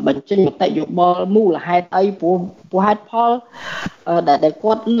បញ្ចេញមតិយោបល់មូលហេតុអីព្រោះហេតុផលដែល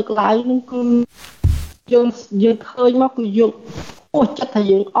គាត់លើកឡើងនោះគឺយើងឃើញមកគឺយើងអូចិត្តថា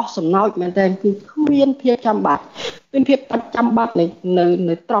យើងអស់សំណោចមែនតើគឺគ្មានភាពចាំបាច់មានភាពចាំបាច់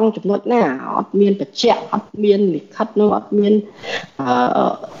នៅត្រង់ចំណុចណាអត់មានបច្ចៈអត់មានលិខិតនោះអត់មាន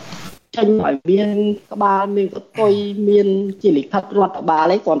ចេញឲ្យមានក្បាលមានកតុយមានជាលិខិតរដ្ឋបា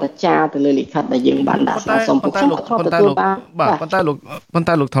លឯងគ្រាន់តែចាទៅលើលិខិតដែលយើងបានដាក់ស្នើសុំពួកខ្ញុំក៏ធ្លាប់ទទួលបានប៉ុន្តែ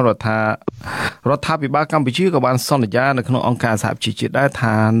លោកថនរដ្ឋាភិបាលកម្ពុជាក៏បានសន្យានៅក្នុងអង្គការសហប្រជាជាតិដែរ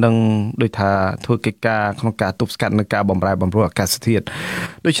ថានឹងដូចថាធ្វើកិច្ចការក្នុងការទប់ស្កាត់នឹងការបម្រែបម្រួលអាកាសធាតុ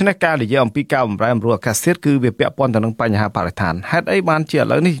ដូច្នេះការនិយាយអំពីការបម្រែបម្រួលអាកាសធាតុគឺវាពាក់ព័ន្ធទៅនឹងបញ្ហាបរិស្ថានហេតុអីបានជាឥ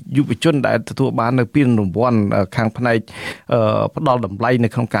ឡូវនេះយុវជនដែលទទួលបាននៅពានរង្វាន់ខាងផ្នែកផ្ដល់តម្លៃនៅ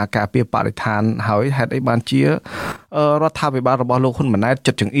ក្នុងការការពារបរិស្ថានហើយហេតុអីបានជារដ្ឋាភិបាលរបស់លោកហ៊ុនម៉ាណែត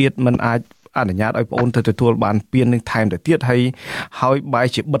ចិត្តចង្អៀតមិនអាចអនុញ្ញាតឲ្យបងអូនទៅទទួលបានពាននឹងថែមទៅទៀតហើយបែរ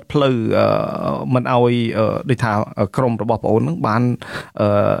ជាបិទផ្លូវមិនឲ្យដូចថាក្រមរបស់បងអូននឹងបាន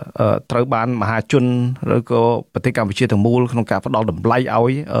ត្រូវបានមហាជនឬក៏ប្រទេសកម្ពុជាទាំងមូលក្នុងការផ្ដល់តម្លៃឲ្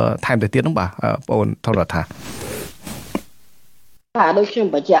យថែមទៅទៀតនោះបាទបងអូនថនរដ្ឋាដូចខ្ញុំ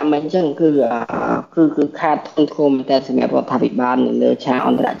បញ្ជាក់មកអញ្ចឹងគឺខាតធនធានមែនតែសម្រាប់រដ្ឋាភិបាលនៅលើឆាកអ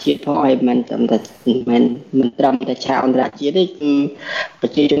ន្តរជាតិផងហើយមិនត្រឹមតែឆាកអន្តរជាតិទេគឺប្រ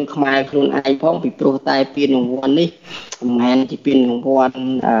ជាជនខ្មែរខ្លួនឯងផងពីព្រោះតែពានរង្វាន់នេះមិនមែនជាពានរង្វាន់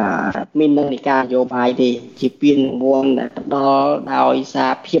មាននិកានយោបាយទេជាពានរង្វាន់ដែលផ្ដល់ដោយសា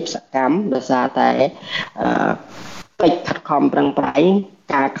រភាពសកម្មដោយសារតែកិច្ចខិតខំប្រឹងប្រែង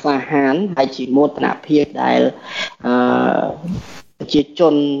ការក្លាហានហើយជាមោទនភាពដែលប្រជាជ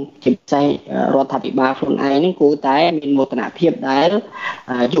នជាពិសេសរដ្ឋាភិបាលខ្លួនឯងនេះគួរតែមានមោទនភាពដែល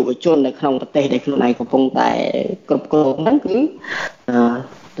យុវជននៅក្នុងប្រទេសដែលខ្លួនឯងកំពុងតែគ្រប់គ្រងហ្នឹងគឺ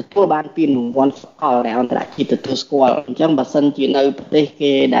ទទួលបានពានរង្វាន់សកលដែលអន្តរជាតិទទួលស្គាល់អញ្ចឹងបើសិនជានៅប្រទេស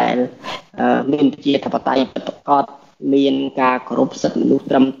គេដែលមានប្រជាធិបតេយ្យពិតប្រាកដមានការគោរពសិទ្ធិមនុស្ស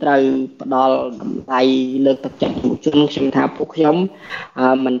ត្រឹមត្រូវផ្ដល់តម្លៃលើកទឹកចិត្តយុវជនខ្ញុំថាពួកខ្ញុំ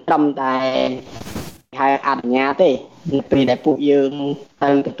មិនត្រឹមតែហើយអនុញ្ញាតទេនៅពេលដែលពួកយើងទៅ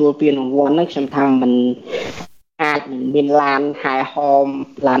ទទួលពានរង្វាន់ហ្នឹងខ្ញុំថាមិនអាចនឹងមានឡានហែហម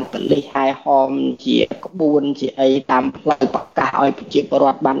ឡានប៉ូលីសហែហមជាក្បួនជាអីតាមផ្លូវប្រកាសឲ្យប្រជាពលរ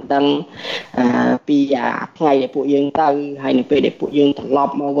ដ្ឋបានដឹងពីថ្ងៃដែលពួកយើងទៅហើយនៅពេលដែលពួកយើងត្រឡ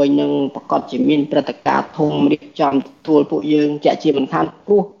ប់មកវិញនឹងប្រកាសជាមានព្រឹត្តិការណ៍ធំរៀបចំទទួលពួកយើងជាក់ជាមិនខាន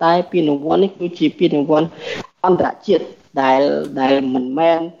ព្រោះតែពានរង្វាន់នេះគឺជាពានរង្វាន់អន្តរជាតិដែលមិន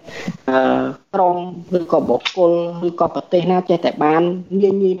មែនក្រុមឬក៏បុគ្គលឬក៏ប្រទេសណាចេះតែបាន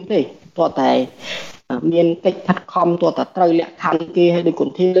ងាយទេព្រោះតែមានកិច្ចខិតខំទោះតែត្រូវលក្ខខណ្ឌគេឲ្យដូចគុណ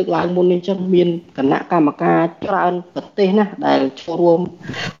ធាលើកឡើងមុននេះចឹងមានគណៈកម្មការច្រើនប្រទេសណាដែលចូលរួម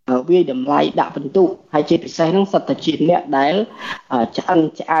វាយតម្លៃដាក់ពិន្ទុហើយជាពិសេសហ្នឹងសិតតែជាអ្នកដែលឆ្អិន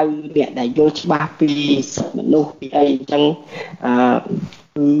ឆ្អៅអ្នកដែលយល់ច្បាស់ពីសិទ្ធិមនុស្សពីអីអញ្ចឹង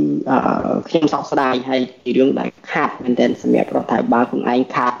ខ្ញុំសោកស្ដាយហើយជារឿងដែលខាតមែនទែនសម្រាប់រដ្ឋាភិបាលខ្លួនឯង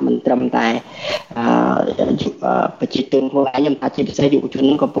ខាតមិនត្រឹមតែប្រជាជនខ្លួនឯងខ្ញុំថាជាពិសេសយុវជន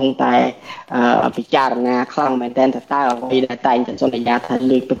នឹងកំពុងតែពិចារណាខ្លាំងមែនទែនតើអ្វីដែលតែងតែសន្យាថា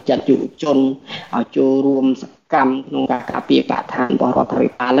លើកទឹកចិត្តយុវជនឲ្យចូលរួមសកម្មក្នុងការការពារបរិស្ថានរបស់រដ្ឋាភិ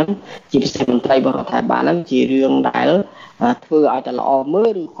បាលហ្នឹងជាពិសេសមន្ត្រីរបស់រដ្ឋាភិបាលហ្នឹងជារឿងដែលធ្វើឲ្យតែល្អមើល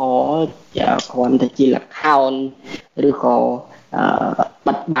ឬក៏គ្រាន់តែជាលក្ខខណ្ឌឬក៏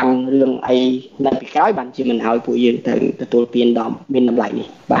បាត់បង់រឿងអីនៅពីក្រោយបានជាមិនឲ្យពួកយើងទៅទទួលពានដំមានតម្លៃនេះ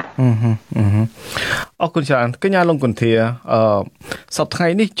បាទអរគុណច្រើនកញ្ញាលងគុន្ធាសប្តាហ៍ថ្ងៃ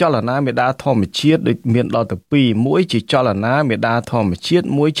នេះចលនាមេដាធម្មជាតិដូចមានដល់ទៅ2មួយជាចលនាមេដាធម្មជាតិ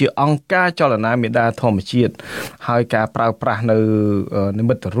មួយជាអង្គការចលនាមេដាធម្មជាតិហើយការប្រើប្រាស់នៅនិ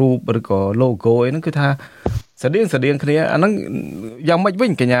មិត្តរូបឬក៏ logo អីហ្នឹងគឺថាស្តៀងគ្នាអាហ្នឹងយ៉ាងម៉េចវិ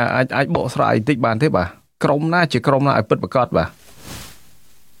ញកញ្ញាអាចបកស្រាយបន្តិចបានទេបាទក្រុមណាជាក្រុមណាឲ្យពិតប្រាកដបាទ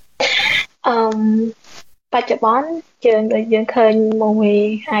បច្ចុប្បន្នយើងឃើញមកវិញ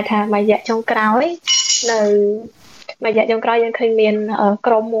អាចថាមួយរយៈចុងក្រោយនៅ រយៈចុងក្រោយយើងឃើញមាន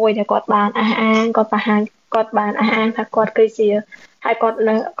ក្រុមមួយដែលគាត់បានអះអាងគាត់បង្ហាញគាត់បានអះអាងថាគាត់គឺជាហើយគាត់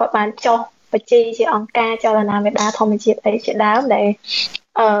បានចុះបញ្ជីជាអង្គការចលនាមេដាធម្មជាតិអីជាដើមដែល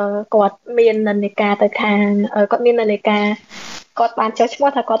គាត់មាននិន្នាការទៅខាងគាត់មាននិន្នាការគាត់បានចុះឈ្មោះ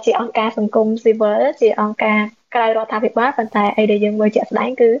ថាគាត់ជាអង្គការសង្គមស៊ីវិលជាអង្គការក្រៅរដ្ឋាភិបាលប៉ុន្តែអីដែលយើងមើលជាក់ស្ដែ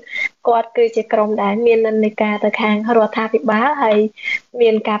ងគឺគាត់គឺជាក្រុមដែលមាននិន្នាការទៅខាងរដ្ឋាភិបាលហើយមា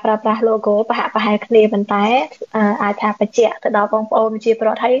នការប្រើប្រាស់ logo ប្រហាក់ប្រហែលគ្នាប៉ុន្តែអាចថាបញ្ជាក់ទៅដល់បងប្អូនប្រជាពលរ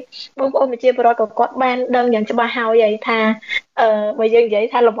ដ្ឋហើយបងប្អូនប្រជាពលរដ្ឋក៏គាត់បានដឹងយ៉ាងច្បាស់ហើយថាបើយើងនិយាយ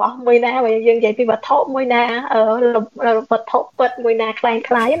ថារបស់មួយណាបើយើងនិយាយពីវត្ថុមួយណាវត្ថុពិតមួយណាคล้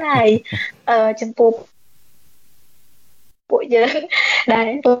ายៗណាហើយចំពោះពួកយើងដែល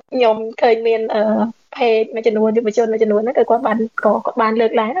ខ្ញុំឃើញមានpage មួយចំនួនយុវជនមួយចំនួនហ្នឹងគឺគាត់បានលើ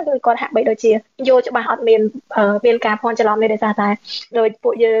កឡើងគឺគាត់ហាក់បីដូចជាយល់ច្បាស់អត់មានការភ័ន្តច្រឡំនេះដោយសារតែដោយពួ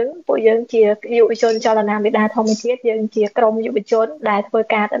កយើងជាយុវជនចលនាមេដាធម្មជាតិយើងជាក្រុមយុវជនដែលធ្វើ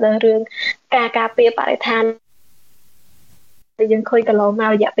ការទៅលើរឿងការការពារបរិស្ថានដែលយើងឃើញកន្លងមក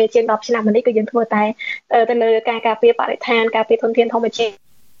រយៈពេលជាង10ឆ្នាំមកនេះគឺយើងធ្វើតែទៅលើការការពារបរិស្ថានការពារធនធានធម្មជាតិ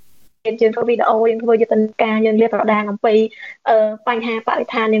យើងធ្វើវីដេអូយើងធ្វើយុទ្ធនាការយើងលាតត្រដាងអំពីបញ្ហាបរិ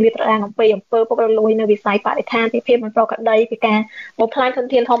ស្ថានយើងលាតត្រដាងអំពីអំពើពុករលួយនៅវិស័យបរិស្ថានពីភាពមិនប្រក្រតីពីការបំផ្លាញធន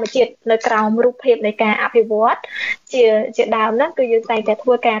ធានធម្មជាតិនៅក្រោមរូបភាពនៃការអភិវឌ្ឍជាដើមហ្នឹងគឺយើងតែងតែធ្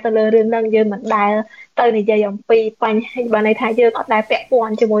វើការទៅលើរឿងហ្នឹងយើងមិនដែលទៅនិយាយអំពីបញ្ហាបានន័យថាយើងអត់ដែលពាក់ព័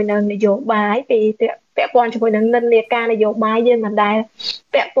ន្ធជាមួយនឹងនយោបាយពីពាក់ព័ន្ធជាមួយនឹងនិន្នាការនយោបាយយើងមិនដែល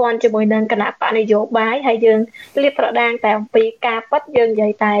ពាក់ព័ន្ធជាមួយនឹងគណៈបកនយោបាយហើយយើងលាតត្រដាងតែអំពីការពិតយើងនិយា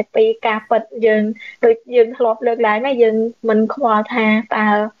យតែពីការពិតយើងដូចយើងធ្លាប់លើកឡើងហើយយើងមិនខ្វល់ថាតើ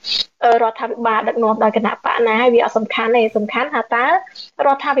រដ្ឋាភិបាលដឹកនាំដោយគណៈបកណាវាអត់សំខាន់ទេសំខាន់ថាតើរ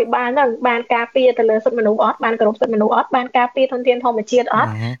ដ្ឋាភិបាលនឹងបានការពារទៅលើសិទ្ធិមនុស្សអត់បានគោរពសិទ្ធិមនុស្សអត់បានការពារធនធានធម្មជាតិអ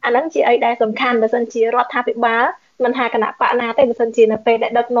ត់អាហ្នឹងជាអីដែលសំខាន់បើសិនជារដ្ឋាភិបាលមិនថាគណៈបកណាទេបើសិនជានៅពេលដែ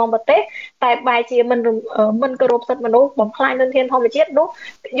លដឹកនាំប្រទេសតែបែរជាមិនគោរពសិទ្ធិមនុស្សបំផ្លាញធនធានធម្មជាតិនោះ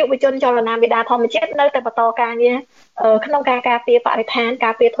យុវជនចលនាមេដាធម្មជាតិនៅតែបន្តការងារក្នុងការការពារបរិស្ថាន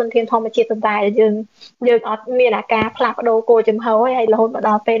ការពារធនធានធម្មជាតិតែយើងអត់មានអាការផ្លាស់ប្ដូរគោលចំហហើយរហូតមកដ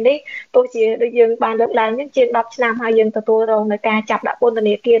ល់ពេលនេះទោះជាដូចយើងបានលើកឡើងជាង10ឆ្នាំហើយយើងទទួលរងនឹងការចាប់ដាក់ពន្ធ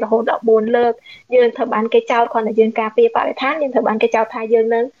នាគាររហូតដល់4លើកយើងត្រូវបានគេចោទគ្រាន់តែយើងការពារបរិស្ថានយើងត្រូវបានគេចោទថាយើង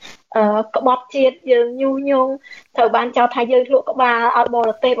នឹងក្បត់ជាតិយើងញុះញង់ត្រូវបានចោទថាយើងលក់ក្បាលឲ្យបរ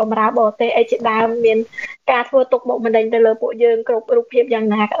ទេសបំរើបរទេសអីជាដើមមានការធ្វើទុកបុកម្នេញទៅលើពួកយើងគ្រប់រូបភាពយ៉ាង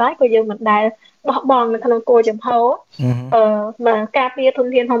ណាក៏ដោយក៏យើងមិនដែលបោះបង់នៅក្នុងគោលចំហមកការពារធន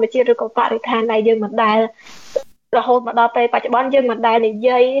ធានធម្មជាតិឬក៏បរិស្ថានដែលយើងមិនដែលរហូតមកដល់ពេលបច្ចុប្បន្នយើងមិនដែលនិ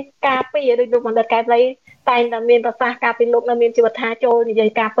យាយការពារដូចលោកបណ្ឌិតកែវលីតែងតែមានប្រសាសន៍ការពីលោកនៅមានជីវិតថាចូលនិយាយ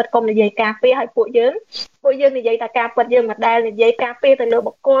ការពិតកុំនិយាយការពារឲ្យពួកយើងនិយាយតែការពិតយើងមិនដែលនិយាយការពារទៅលើ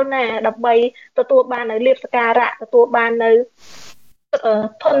បុគ្គលណាដើម្បីទទួលបាននៅលៀបសក្ការៈទទួលបាននៅ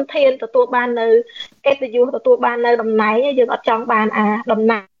ធនធានទទួលបាននៅកិត្តិយសទទួលបាននៅតំណែងយើងអត់ចង់បានតំ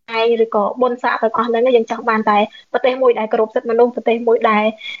ណែងឬក៏បុណ្យស័ក្តិទាំងអស់ហ្នឹងយើងចង់បានតែប្រទេសមួយដែលគោរពសិទ្ធិមនុស្សប្រទេសមួយដែល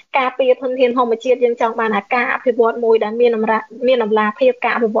ការពារធនធានធម្មជាតិយើងចង់បានការអភិវឌ្ឍមួយដែលមានតម្លាភាព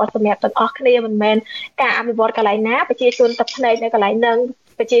ការអភិវឌ្ឍសម្រាប់ទាំងអស់គ្នាមិនមែនការអភិវឌ្ឍកន្លែងណាប្រជាជនទឹកភ្នែកនៅកន្លែងហ្នឹង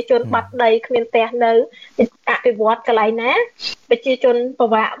ប្រជាជនបាត់ដីគ្មានផ្ទះនៅអភិវឌ្ឍកន្លែងណាប្រជាជនប្រ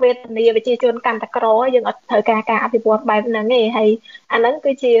វាក់វេទនាប្រជាជនកាន់តែក្រយើងអត់ត្រូវការអភិវឌ្ឍបែបហ្នឹងទេហើយអាហ្នឹង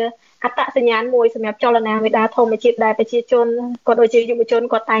គឺជាអត្តសញ្ញាណមួយសម្រាប់ចលនាមេដាធម្មជាតិដែលប្រជាជនក៏ដូចជាយុវជន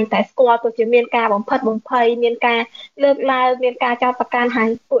គាត់តែងតែស្គាល់ទោះជាមានការបំផិតបំភ័យមានការលើកឡើងមានការចោទប្រកាន់ហើយ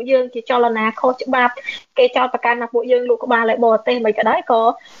ពួកយើងជាចលនាខុសច្បាប់គេចោទប្រកាន់ថាពួកយើងលូកក្បាលឲ្យបរទេសមិនក៏ដោយក៏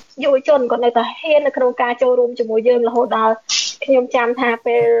យុវជនក៏នៅតែហ៊ាននៅក្នុងការចូលរួមជាមួយយើងរហូតដល់ខ្ញុំចាំថា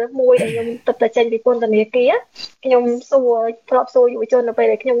ពេលមួយដែលខ្ញុំទៅចេញពីពន្ធនាគារខ្ញុំធ្លាប់សួរយុវជននៅពេល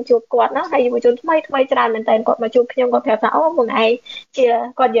ដែលខ្ញុំជួបគាត់ណាហើយយុវជនថ្មីច្រើនមែនតើគាត់មកជួបខ្ញុំគាត់ប្រាប់ថាអូបងឯងជា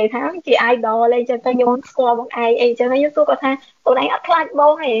គាត់និយាយថាជា idol អីចឹងទៅខ្ញុំស្គាល់បងឯងអីចឹងហើយខ្ញុំសួរគាត់ថាបងឯងអត់ខ្លាចប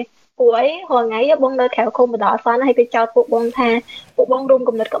ងទេព្រោះអីរាល់ថ្ងៃបងនៅក្រៅឃុំបណ្ដោះអាសន្នហើយគេចោទពួកបងថាពួកបងរួម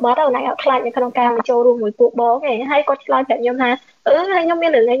គំនិតក្បត់ហើយអត់ខ្លាចនៅក្នុងការមកចូលរួមមួយពួកបងទេហើយគាត់ឆ្លើយប្រាប់ខ្ញុំថាហើយខ្ញុំមា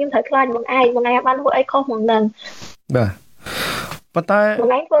នរឿងអីខ្ញុំត្រូវខ្លាចបងឯងបានធ្វើអីខុសមកនឹងបាទប៉ុន្តែបង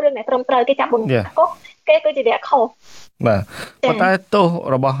ឯងធ្វើរឿងអ្នកត្រឹមត្រូវគេចាប់បងខុសគេគឺជាអ្នកខុសបាទប៉ុន្តែទោស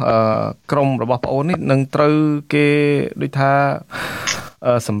របស់ក្រុមរបស់ប្អូននេះនឹងត្រូវគេដូចថា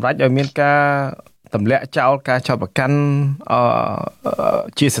សម្រាប់ឲ្យមានការទម្លាក់ចោលការចោទប្រកាន់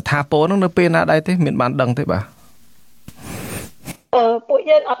ជាស្ថាពរនឹងនៅពេលណាដែរទេមានបានដឹងទេបាទពួក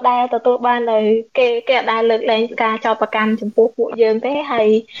យើងអត់ដែលទទួលបាននៅគេអត់ដែលលើកលែងការចោទប្រកាន់ចំពោះពួកយើងទេហើយ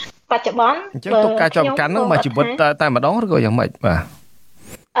បច្ចុប្បន្នអញ្ចឹងទុកការចោទប្រកាន់នោះមកជីវិតតែម្ដងឬក៏យ៉ាងម៉េចបាទ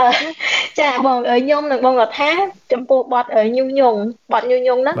ចាបងខ្ញុំនឹងបងគាត់ថាចំពោះបទញុះញង់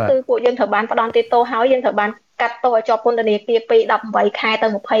ហ្នឹងគឺពួកយើងត្រូវបានផ្ដន់ទោសហើយយើងត្រូវបាន កាត់ទោសឲ្យជាប់ពន្ធនាគារពី18ខែទៅ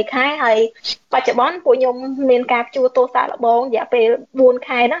20ខែហើយបច្ចុប្បន្នពួកខ្ញុំមានការជួទោសសាកល្បងរយៈពេល4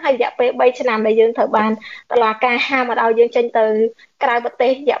ខែហ្នឹងហើយរយៈពេល3ឆ្នាំដែលយើងត្រូវបានតុលាការហាមឲ្យយើងចេញទៅក្រៅប្រទេ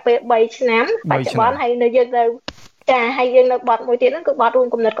សរយៈពេល3ឆ្នាំបច្ចុប្បន្នហើយនៅយើងនៅចាហើយយើងនៅបទមួយទៀតហ្នឹងគឺបទរួម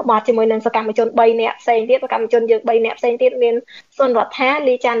គំនិតក្បត់ជាមួយនឹងសកម្មជន3នាក់ផ្សេងទៀតសកម្មជនយើង3នាក់ផ្សេងទៀតមានសុនរដ្ឋា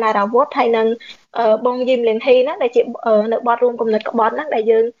លីចាន់ណារ៉ាវុធហើយនឹងបងយីមលៀងហ៊ីហ្នឹងដែលជានៅបទរួមគំនិតក្បត់ហ្នឹងដែល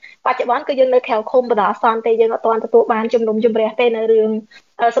យើងបច្ចុប្បន្នគឺយើងនៅក្រៅឃុំបណ្ដោះអាសន្នទេយើងអត់ទាន់ទទួលបានជំនុំជម្រះទេនៅរឿង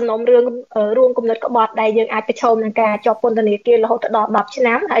សំណុំរឿងរួមគំនិតក្បត់ដែលយើងអាចប្រឈមនឹងការជាប់ពន្ធនាគាររហូតដល់10ឆ្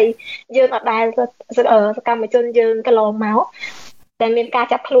នាំហើយយើងអត់ដែលសកម្មជនយើងកន្លងមកតែមានការ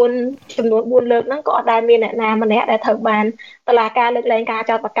ចាប់ខ្លួនចំនួន4លើកហ្នឹងក៏អត់ដែលមានអ្នកណាម្នាក់ដែលត្រូវបានតុលាការលើកលែងការ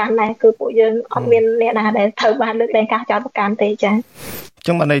ចោទប្រកាន់ដែរគឺពួកយើងអត់មានអ្នកណាដែលត្រូវបានលើកលែងការចោទប្រកាន់ទេចា៎អញ្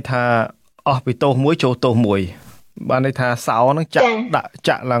ចឹងបានន័យថាអស់ពីទោសមួយចូលទោសមួយបានន័យថាសោហ្នឹងចាក់ដាក់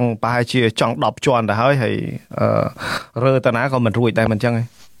ចាក់ឡើងប្រហែលជាចង់10ជាន់ទៅហើយរើតាណាក៏មិនរួចដែរមិនអញ្ចឹង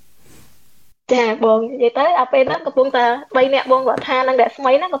ទេចាបងនិយាយទៅអាពេលហ្នឹងកំពុងតែ3នាក់បងរដ្ឋានឹងដែលស្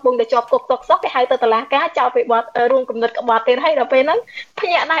មីហ្នឹងកំពុងតែជាប់គុកតុកសុកគេហៅទៅតុលាការចោទពីបទរួមគំនិតក្បត់ទៀតហើយដល់ពេលហ្នឹងភ្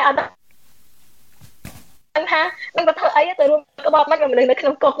ញាក់ដែរអត់ដឹងថានឹងទៅធ្វើអីទៅរួមក្បត់មិនក៏មនុស្សនៅក្នុ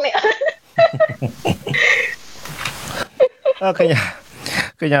ងគុកនេះ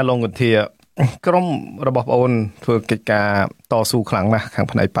កញ្ញាលងកន្ធាក្រុមរបស់បងអូនធ្វើកិច្ចការតស៊ូខ្លាំងណាស់ខាង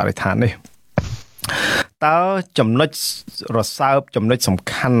ផ្នែកបរិស្ថាននេះតើចំណុចរសើបចំណុចសំ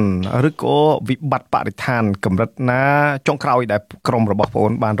ខាន់ឬក៏វិបត្តិបរិស្ថានកម្រិតណាចុងក្រោយដែលក្រុមរបស់បងអូ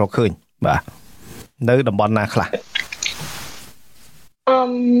នបានរកឃើញបាទនៅតំបន់ណាខ្លះ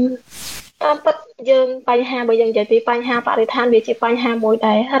តាមពិតយើងបញ្ហាបើយើងនិយាយពីបញ្ហាបរិស្ថានវាជាបញ្ហាមួយ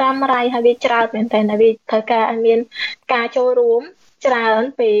ដែលរ៉ាំរ៉ៃហើយវាច្រើនមែនទែនដែលវាត្រូវការឲ្យមានការចូលរួមច្រើន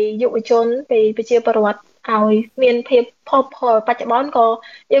ពីយុវជនពីប្រជាពលរដ្ឋឲ្យមានភាពផុសផុលបច្ចុប្បន្នក៏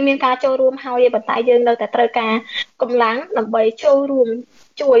យើងមានការចូលរួមហើយប៉ុន្តែយើងនៅតែត្រូវការកម្លាំងដើម្បីចូលរួម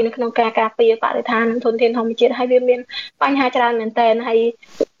ជួយនៅក្នុងការការពារបរិស្ថានធនធានធម្មជាតិហើយវាមានបញ្ហាច្រើនមែនទែនហើយ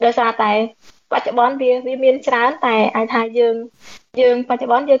ដោយសារតែបច្ចុប្បន្នវាមានច្រើនតែអាចថាយើងបច្ចុ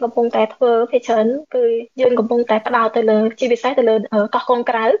ប្បន្នយើងកំពុងតែធ្វើភាគច្រើនគឺយើងកំពុងតែផ្ដោតទៅលើជាពិសេសទៅលើកោះកុង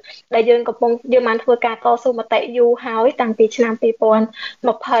ក្រៅដែលយើងបានធ្វើការតស៊ូមតិយូរហើយតាំងពីឆ្នាំ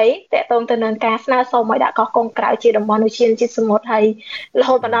2020តាក់ទងទៅនឹងការស្នើសុំឲ្យដាក់កោះកុងក្រៅជាតំបន់ឧទ្យានជាតិសមុទ្រហើយរ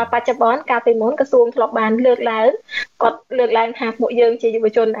ហូតមកដល់បច្ចុប្បន្នកាលពីមុនក្រសួងធ្លាប់បានលើកឡើងគាត់លើកឡើងថាពួកយើងជាយុវ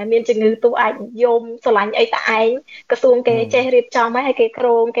ជនដែលមានជំងឺទូអាចនិយមស្រឡាញ់អីតែឯងក្រសួងគេចេះរៀបចំហើយគេក្រ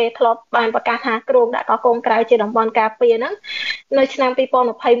ងគេធ្លាប់បានប្រកាសថាក្រងដាក់កោះកុងក្រៅជាតំបន់ការពារហ្នឹងនៅឆ្នាំ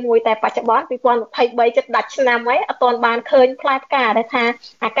2021តែបច្ចុប្បន្ន2023ជិតដាច់ឆ្នាំហើយអត់ទាន់បានឃើញផ្លែផ្កាដែលថា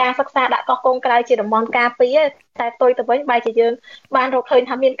ការសិក្សាដាក់កោះកុងក្រៅជាតំបន់ការពារតែផ្ទុយទៅវិញបែរជាយើងបានរកឃើញ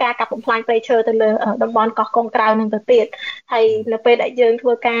ថាមានការកាប់បំផ្លាញព្រៃឈើទៅលើតំបន់កោះកុងក្រៅនឹងទៅទៀតហើយនៅពេលដែលយើងធ្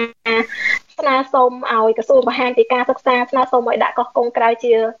វើការស្នើសុំឲ្យក្រសួងបង្ហាញពីការសិក្សាស្នើសុំឲ្យដាក់កោះកុងក្រៅ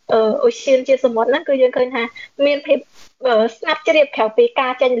ជាឧទ្យានជាតិសមុទ្រហ្នឹងគឺយើងឃើញថាមានភាពស្ងាត់ជ្រាបក្រៅពីកា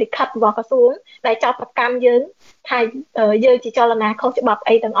រចេញលិខិតរបស់ក្រសួងដែលចោទប្រកាន់យើងថាយើងជាចលនាខុសច្បាប់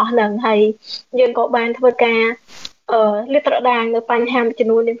អីទាំងអស់ហ្នឹងហើយយើងក៏បានធ្វើការលាតត្រដាងនៅបញ្ហាមួយចំ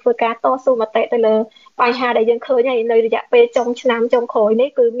នួនយើងធ្វើការតស៊ូមតិទៅលើបញ្ហាដែលយើងឃើញហើយនៅរយៈពេលចុងឆ្នាំចុងក្រោយនេះ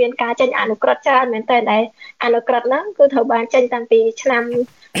គឺមានការចេញអនុក្រឹត្យច្រើនមែនតើដែលអនុក្រឹត្យហ្នឹងគឺត្រូវបានចេញតាំងពីឆ្នាំ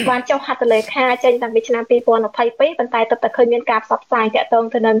បានចុះហត្ថលេខាចេញតាំងពីឆ្នាំ2022ប៉ុន្តែទើបតែឃើញមានការផ្សព្វផ្សាយតាក់ទង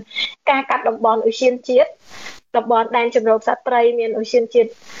ទៅនឹងការកាត់តំបន់ឧទ្យានជាតិតំបន់ដែនជម្រកសត្វព្រៃមានឧទ្យានជាតិ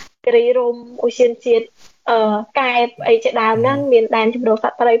គិរីរម្យឧទ្យានជាតិកែបអីជាដើមហ្នឹងមានដែនជម្រកស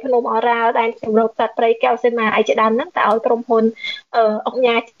ត្វព្រៃភ្នំអរ៉ាល់ដែនជម្រកសត្វព្រៃកែវសីមាអីជាដើមហ្នឹងតែឲ្យក្រុមហ៊ុនអង្គ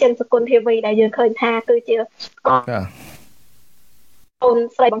ការចិនសកុនធាវីដែលយើងឃើញថាគឺជាអូន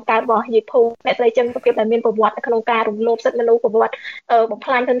ស្រីបង្កើតរបស់យីភូអ្នកស្រីចិនសុភាពដែលមានប្រវត្តិនៅក្នុងការរំលោភសិទ្ធិមនុស្សប្រវត្តិបំផ្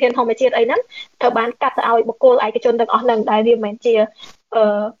លាញធនធានធម្មជាតិអីហ្នឹងត្រូវបានកាត់ទៅឲ្យបុគ្គលឯកជនទាំងអស់ហ្នឹងដែលវាមិនមែនជា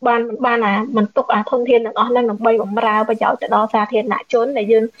បានមិនទុកធនធានទាំងអស់ហ្នឹងដើម្បីបម្រើប្រយោជន៍ទៅដល់សាធារណជនដែល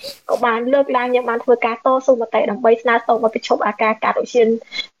យើងក៏បានលើកឡើងយើងបានធ្វើការតស៊ូមតិដើម្បីស្នើសុំឲ្យបញ្ឈប់ការកាត់ឧទ្យាន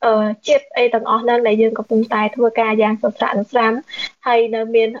ជាតិអីទាំងអស់ហ្នឹងដែលយើងកំពុងតែធ្វើការយ៉ាងសស្រាក់ស្រាំហើយនៅ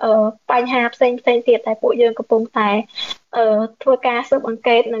មានបញ្ហាផ្សេងទៀតតែពួកយើងកំពុងតែធ្វើការស៊ើបអង្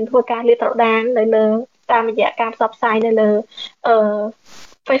កេតនិងធ្វើការលាតត្រដាងនៅលើតាមរយៈការផ្សព្វផ្សាយនៅលើ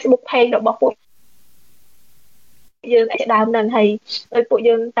Facebook page របស់ពួកយើងឯដើមហ្នឹងហើយដោយពួក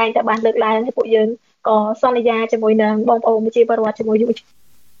យើងតែងតែបានលើកឡើងហើយពួកយើងក៏សន្យាជាមួយនឹងបងប្អូនប្រជាពលរដ្ឋជាមួយយុវជ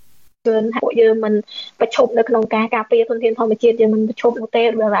នពួកយើងមិនប្រឈប់នៅក្នុងការការពារធនធានធម្មជាតិយើងមិនប្រឈប់នោះទេដ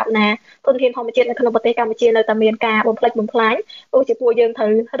រាបណាធនធានធម្មជាតិនៅក្នុងប្រទេសកម្ពុជានៅតែមានការបំផ្លិចបំផ្លាញទោះជាពួកយើងត្រូ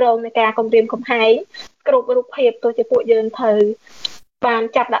វរងនឹងការគំរាមកំហែងគ្រប់រូបភាពទោះជាពួកយើងត្រូវបាន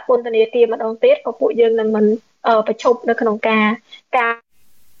ចាប់ដាក់ពន្ធនាគារម្ដងទៀតក៏ពួកយើងនឹងមិនប្រឈប់នៅក្នុងការ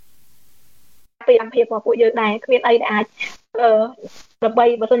ពីអង្គភាពរបស់ពួកយើងដែរគ្មានអីដែលអាចដើម្បី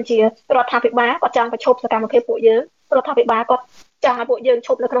បើសិនជារដ្ឋាភិបាលគាត់ចង់បញ្ឈប់សកម្មភាពពួកយើងរដ្ឋាភិបាលគាត់ចង់ឲ្យពួកយើងឈ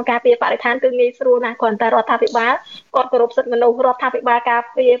ប់នៅក្នុងការពារបរិស្ថានគឺងាយស្រួលណាស់គ្រាន់តែរដ្ឋាភិបាលគាត់គោរពសិទ្ធិមនុស្សរដ្ឋាភិបាលការ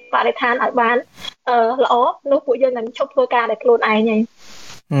ពារបរិស្ថានឲ្យបានល្អនោះពួកយើងនឹងឈប់ធ្វើការដោយខ្លួនឯងហើយ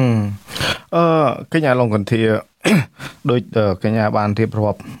កញ្ញាឡុងកន្ធាដូចកញ្ញាបានរៀប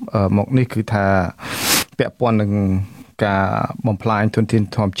រាប់មកនេះគឺថាពាក់ព័ន្ធនឹងការបំផ្លាញធនធាន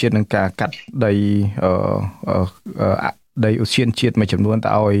ធម្មជាតិនិងការកាត់ដីដីឧស្សាហជាតិមួយចំនួនទៅ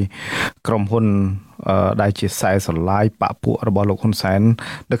ឲ្យក្រុមហ៊ុនដែលជាខ្សែស្រឡាយបពុរបស់លោកហ៊ុនសែន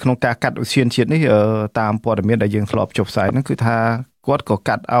នៅក្នុងការកាត់ឧស្សាហជាតិនេះតាមព័ត៌មានដែលយើងធ្លាប់ចុះផ្សាយហ្នឹងគឺថាគាត់ក៏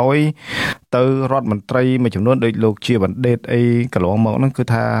កាត់ឲ្យទៅរដ្ឋមន្ត្រីមួយចំនួនដូចលោកជាបណ្ឌិតអីកន្លងមកហ្នឹងគឺ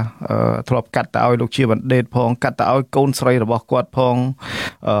ថាធ្លាប់កាត់ទៅឲ្យលោកជាបណ្ឌិតផងកាត់ទៅឲ្យកូនស្រីរបស់គាត់ផង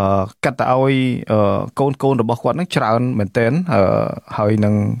កាត់ទៅឲ្យកូនរបស់គាត់ហ្នឹងច្រើនមែនទែនហើយនឹ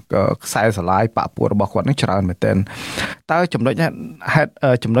ងខ្សែស្រឡាយបពុរបស់គាត់ហ្នឹងច្រើនមែនទែនតើចំណុចហេតុ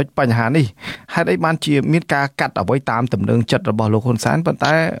ចំណុចបញ្ហានេះហេតុអីបានជាមានការកាត់អ្វីតាមទំនឹងចិត្តរបស់លោកហ៊ុនសែនប៉ុន្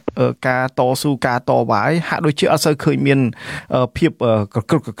តែការតស៊ូការតវ៉ាហាក់ដូចជាអត់សូវឃើញមានភាពក្រ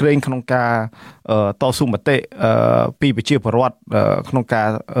ក្រក្រែងក្នុងការតស៊ូមតិពីប្រជាពលរដ្ឋក្នុងការ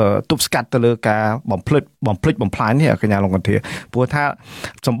ទប់ស្កាត់ទៅលើការបំផ្លិចបំផ្លាញនេះកញ្ញាឡុងកន្ធាព្រោះថា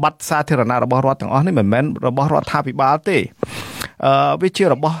សម្បត្តិសាធារណៈរបស់រដ្ឋទាំងអស់នេះមិនមែនរបស់រដ្ឋាភិបាលទេវាជា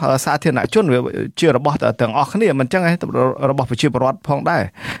របស់សាធារណជនវាជារបស់ទាំងអស់គ្នាមិនអញ្ចឹងរបស់ប្រជាពលរដ្ឋផងដែរ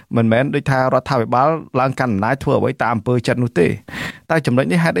មិនមែនដូចថារដ្ឋាភិបាលឡើងកាន់អំណាចធ្វើអ្វីតាមអំពើចិត្តនោះទេតែចំណុច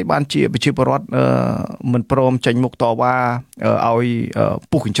នេះហេតុអីបានជាប្រជាពលរដ្ឋមិនព្រមចេញមុខតវ៉ាឲ្យ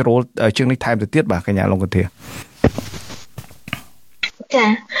ពុះកញ្ជ្រោលជាងនេះថែមទៅទៀតបាទកញ្ញាឡុងកន្ធាចា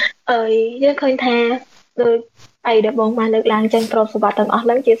យើងឃើញថាដូចអីដែលបងបានលើកឡើងចឹងទ្រព្យសម្បត្តិទាំងអស់ហ្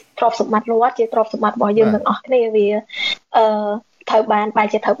នឹងជាទ្រព្យសម្បត្តិរដ្ឋជាទ្រព្យសម្បត្តិរបស់យើងទាំងអស់គ្នាវាត្រូវបានបែរ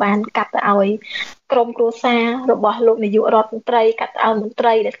ជាត្រូវបានកាត់ទៅឲ្យក្រុមគ្រួសាររបស់លោកនាយករដ្ឋមន្ត្រីកាត់ទៅឲ្យមន្ត្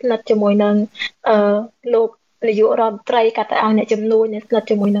រីដែលស្និទ្ធជាមួយនឹងលោកនាយករដ្ឋមន្ត្រីកាត់ទៅឲ្យអ្នកជំនួយអ្នកស្និទ្ធ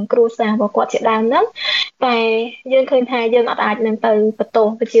ជាមួយនឹងគ្រួសាររបស់គាត់ជាដើមហ្នឹងតែយើងឃើញថាយើងអត់អាចនឹងទៅបន្ទោស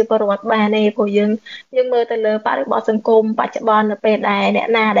ប្រជាពលរដ្ឋបានទេព្រោះយើងមើលទៅលើបរិបទសង្គមបច្ចុប្បន្ននៅពេលដែលអ្នក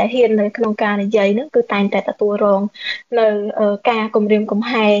ណាដែលហ៊ាននៅក្នុងការនិយាយហ្នឹងគឺតែងតែទទួលរងនៅការគំរាមកំ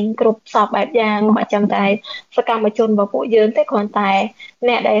ហែងគ្រប់សពបែបយ៉ាងមិនចាំតែសកម្មជនរបស់ពួកយើងទេគ្រាន់តែ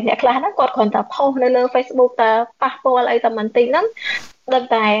អ្នកខ្លះហ្នឹងគាត់គ្រាន់តែផុសនៅលើ Facebook តើប៉ះពាល់អីតែមិនតិចហ្នឹងដឹង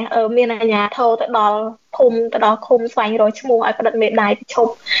តែមានអាជ្ញាធរទៅដល់ភូមិទៅដល់ឃុំស្វែងរកឈ្មោះឲ្យផ្តិតមេដាយទៅឈ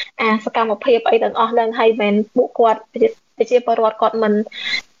ប់សកម្មភាពអីទាំងអស់ហ្នឹងហើយមិនពួកគាត់ប្រជាពលរដ្ឋគាត់មិន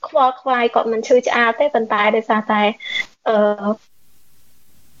ខ្វល់ខ្វាយគាត់មិនឈឺឆ្អាលទេប៉ុន្តែដោយសារតែ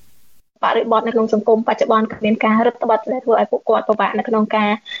បរិបទនៅក្នុងសង្គមបច្ចុប្បន្នគឺមានការរឹតបន្តឹងដែលធ្វើឲ្យពួកគាត់ពិបាកនៅក្នុងកា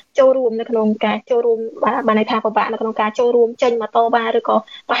រចូលរួមនៅក្នុងការចូលរួមបានន័យថាពិបាកនៅក្នុងការចូលរួមចេញមកតវ៉ាឬក៏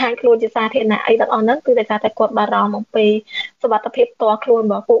បង្ហាញខ្លួនជាសាធារណៈអីទាំងអស់ហ្នឹងគឺដោយសារតែគាត់បារម្ភអំពីសុវត្ថិភាពផ្ទាល់ខ្លួនរ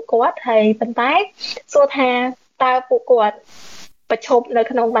បស់ពួកគាត់ហើយប៉ុន្តែសួរថាតើពួកគាត់ប្រឈប់នៅ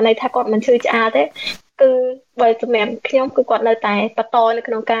ក្នុងបានន័យថាគាត់មិនឈឺឆ្អាលទេគឺបើសម្រាប់ខ្ញុំគឺគាត់នៅតែបន្តនៅ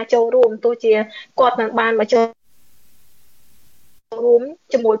ក្នុងការចូលរួមទោះជាគាត់មិនបានមកចូលរួម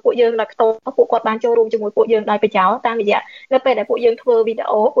ជាមួយពួកយើងដោយផ្ទាល់ពួកគាត់បានចូលរួមជាមួយពួកយើងដោយប្រយោលតាមរយៈនៅពេលដែលពួកយើងធ្វើវីដេ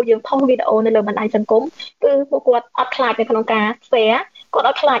អូពួកយើងផុសវីដេអូនៅលើបណ្ដាញសង្គមគឺពួកគាត់អត់ខ្លាចនៅក្នុងការ share គាត់អ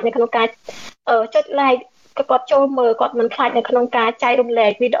ត់ខ្លាចនៅក្នុងការចុច like គាត់ចូលមើលគាត់មិនខ្លាចនៅក្នុងការចែករំលែ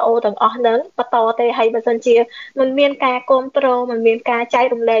កវីដេអូទាំងអស់ហ្នឹងបន្តទេហើយបើសិនជាមិនមានការគ្រប់គ្រងមិនមានការចែក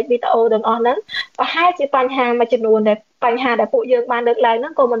រំលែកវីដេអូទាំងអស់ហ្នឹងប្រហែលជាបញ្ហាមួយចំនួនដែលបញ្ហាដែលពួកយើងបានលើកឡើងហ្នឹ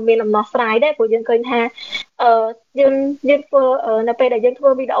ងក៏មិនមានដំណោះស្រាយដែរព្រោះយើងឃើញថាយើងធ្វើនៅពេលដែលយើងធ្វើ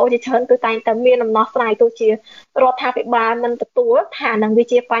វីដេអូជាច្រើនគឺតែងតែមានដំណោះស្រាយទោះជារដ្ឋាភិបាលមិនទទួលថានឹងវា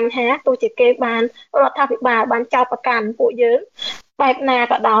ជាបញ្ហាទោះជាគេបានរដ្ឋាភិបាលបានចោទប្រកាន់ពួកយើងបែបណា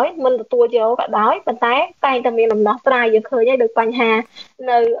ក៏ដោយមិនទទួលយកក៏ដោយប៉ុន្តែតែងតែមានដំណោះស្រាយយើងឃើញហើយដូចបញ្ហា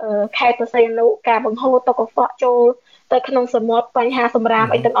នៅខេត្តបរសៃនុការបង្ហូរតុកខ្វក់ចូលទៅក្នុងសមុទ្របញ្ហាសម្រាម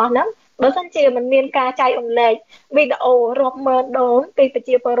អីទាំងអស់ហ្នឹងបើសិនជាមិនមានការចែករំលែកវីដេអូរាប់ម៉ឺនដងពីប្រ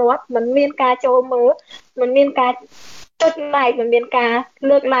ជាពលរដ្ឋមិនមានការចូលមើលមិនមានការចុច like មិនមានការ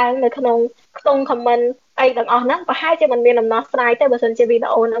លើកឡើងនៅក្នុងខ្ទង់ comment អីទាំងអស់ហ្នឹងប្រហែលជាមិនមានដំណោះស្រាយទេបើសិនជាវីដេ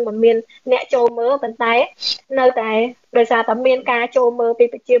អូហ្នឹងមិនមានអ្នកចូលមើលប៉ុន្តែនៅតែដោយសារតែមានការចូលមើលពី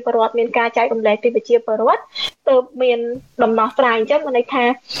ប្រជាពលរដ្ឋមានការចែករំលែកពីប្រជាពលរដ្ឋទើបមានដំណោះស្រាយអញ្ចឹងមានន័យថា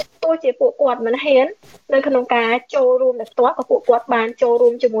ទោះជាពួកគាត់មិនហ៊ាននៅក្នុងការចូលរួមដោយផ្ទាល់ក៏ពួកគាត់បានចូលរួ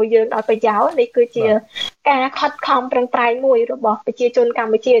មជាមួយយើងដោយប្រយោលនេះគឺជាការខិតខំប្រឹងប្រែងមួយរបស់ប្រជាជនក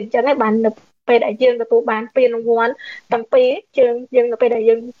ម្ពុជាអញ្ចឹងហើយបាននៅពេលដែលយើងទទួលបានពានរង្វាន់ទាំងពីរយើងនៅពេលដែល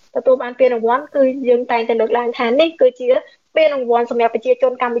យើងទទួលបានពានរង្វាន់គឺយើងតែងតែលើកឡើងថានេះគឺជា ពានរង្វាន់សម្រាប់ប្រជាជ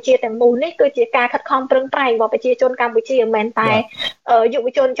នកម្ពុជាទាំងមូលនេះគឺជាការខិតខំប្រឹងប្រែងរបស់ប្រជាជនកម្ពុជាមិនមែនតែយុវ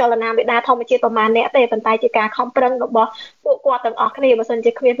ជនចលនាមេដាធម្មជាតិប្រមាណអ្នកទេប៉ុន្តែជាការខំប្រឹងរបស់ពួកគាត់ទាំងអស់គ្នាបើសិន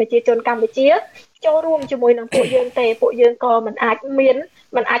ជាគ្មានប្រជាជនកម្ពុជាចូលរួមជាមួយនឹងពួកយើងទេពួកយើងក៏មិនអាច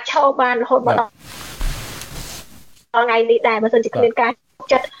ឈរបានរហូតមកដល់ថ្ងៃនេះដែរបើសិនជាគ្មានការ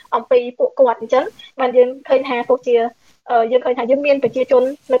ចិត្តអំពីពួកគាត់អញ្ចឹងបានយើងឃើញថាពួកជាយើងឃើញថាយើងមានប្រជាជន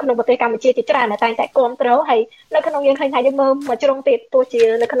នៅក្នុងប្រទេសកម្ពុជាជាច្រើនតែតែគ្រប់គ្រងហើយនៅក្នុងយើងឃើញថាយើងមើលមកជ្រុងទៀតទោះជា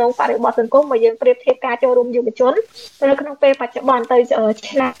នៅក្នុងបរិបទសង្គមមកយើងប្រៀបធៀបការចូលរួមយុវជននៅក្នុងពេលបច្ចុប្បន្នទៅ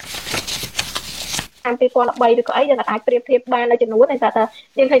ឆ្នាំ2013ឬក៏អីយើងអាចប្រៀបធៀបបាននៅចំនួនតែថា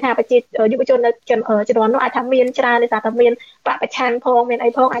យើងឃើញថាប្រជាយុវជននៅជំនាន់នោះអាចថាមានច្រើនតែថាមានបពប្រឆាំងផងមានអី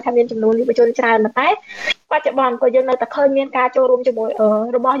ផងអាចថាមានចំនួនយុវជនច្រើនតែបច្ចុប្បន្នក៏យើងនៅតែឃើញមានការចូលរួមជាមួយ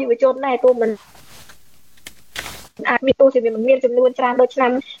របស់យុវជនដែរទោះមិនអាចមានទោះជាមិនមានចំនួនច្រើនដូចឆ្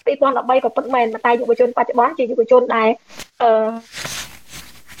នាំ2013ក៏ពិតមែនតែយុវជនបច្ចុប្បន្នជាយុវជនដែល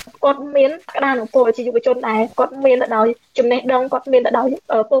គាត់មានក្តារអនុពលជាយុវជនដែរគាត់មានទៅដោយចំណេះដឹងគាត់មានទៅដោយ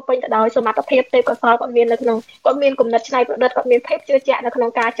ពោពេញទៅដោយសមត្ថភាពទេពកោសល្យគាត់មាននៅក្នុងគាត់មានគំនិតច្នៃប្រឌិតគាត់មានភាពជឿជាក់នៅក្នុង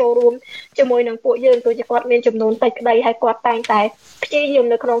ការចូលរួមជាមួយនឹងពួកយើងទោះជាគាត់មានចំនួនតិចក្តីហើយគាត់តែងតែព្យាយាម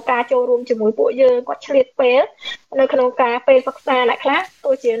នៅក្នុងការចូលរួមជាមួយពួកយើងគាត់ឆ្លៀតពេលនៅក្នុងការពេលសិក្សាអ្នកខ្លះ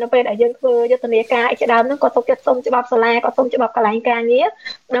ទោះជានៅពេលដែលយើងធ្វើយុទ្ធនាការឯជាដើមហ្នឹងគាត់ទុកចិត្តសុំច្បាប់សាលាគាត់សុំច្បាប់កន្លែងការងារ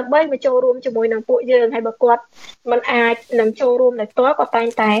ដើម្បីមកចូលរួមជាមួយនឹងពួកយើងហើយបើគាត់មិនអាចនឹងចូលរួមដោយផ្ទាល់គាត់តែង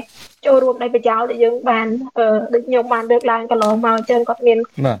តែចូលរួមដោយប្រយោជន៍ដែលយើងបានដូចខ្ញុំបានលើកឡើងកន្លងមកអញ្ចឹងគាត់មាន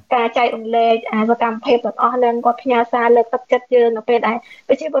ការចែករំលែកសកម្មភាពទាំងអស់ហ្នឹងគាត់ផ្ញើសារលើកទឹកចិត្តយើងនៅពេលដែល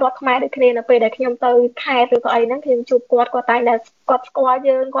ប្រជាពលរដ្ឋខ្មែរដូចគ្នានៅពេលដែលខ្ញុំទៅខេត្តឬក៏អីហ្នឹងខ្ញុំជួបគាត់តែងតែគាត់ស្គាល់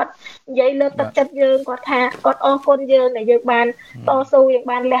យើងគាត់និយាយលើកទឹកចិត្តយើងគាត់ថាគាត់អរគុណយើងដែលយើងបានតស៊ូយើង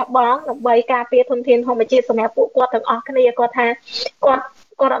បានលះបង់ដើម្បីការពារធនធានធម្មជាតិសម្រាប់ពួកគាត់ទាំងអស់គ្នាគាត់ថាគាត់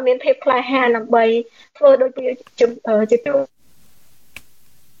អត់មានភាពក្លាហានដើម្បីធ្វើដូចជាយើ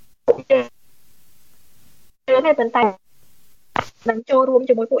ងទេប៉ុន្តែនឹងចូលរួម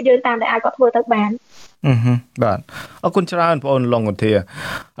ជាមួយពួកយើងតាមដែលអាចគាត់ធ្វើទៅបានបាទអរគុណច្រើនបងអូនឡុងកន្ធា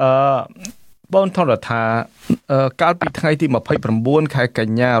បងថនរដ្ឋាកាលពីថ្ងៃទី29ខែក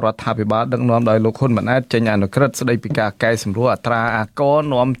ញ្ញារដ្ឋាភិបាលដឹកនាំដោយលោកហ៊ុនម៉ាណែតចេញអនុក្រឹត្យស្តីពីការកែសម្រួលអត្រាអាករ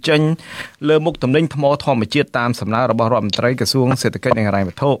នាំចេញលើមុខទំនិញថ្មធម្មជាតិតាមសំណើរបស់រដ្ឋមន្ត្រីក្រសួងសេដ្ឋកិច្ចនិងហិរញ្ញ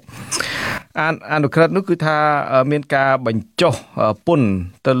វត្ថុអនុក្រឹត្យនោះគឺថាមានការបញ្ចុះពន្ធ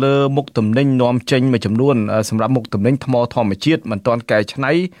ទៅលើមុខទំនិញនាំចេញមួយចំនួនសម្រាប់មុខទំនិញថ្មធម្មជាតិមិនទាន់កែច្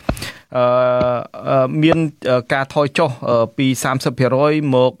នៃមានការថយចុះពី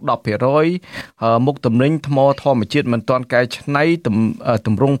 30% មក 10% មុខទំនិញថ្មធម្មជាតិមិនទាន់កែច្នៃត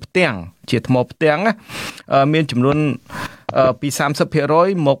ម្រង់ផ្ទាំងជាថ្មផ្ទាំងមានចំនួនពី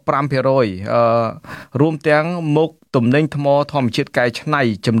 30% មក 5% រួមទាំងមុខទំនិញថ្មធម្មជាតិកែច្នៃ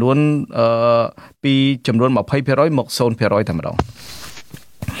ចំនួនពីចំនួន 20% មក 0% តែម្ដង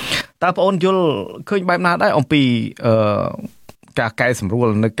តើបងអូនយល់ឃើញបែបណាដែរអំពីការកែសម្រួល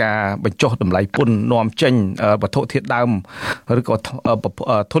នៅការបញ្ចុះតម្លៃពន្ធនាំចេញវត្ថុធាតុដើមឬក៏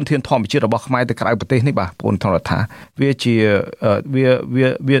ធនធានធម្មជាតិរបស់ខ្មែរទៅក្រៅប្រទេសនេះបាទបងថនរដ្ឋាវាជា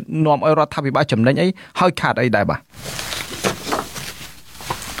វានាំឲ្យរដ្ឋាភិបាលចំណេញអីហើយខាតអីដែរបាទ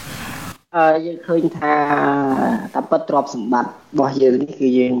យើងឃើញថាតាមពិតទ្រព្យសម្បត្តិរបស់យើងនេះគឺ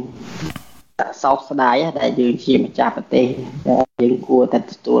យើងសោកស្ដាយដែលយើងជាម្ចាស់ប្រទេសយើងគួរតែ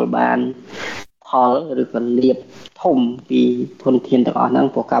ទទួលបានផលឬក៏លាភធំពីធនធានទាំងអស់ហ្នឹង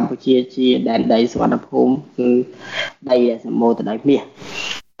ព្រោះកម្ពុជាជាដែនដីសុវណ្ណភូមិគឺដីដែលសម្បូរទៅដោយមាស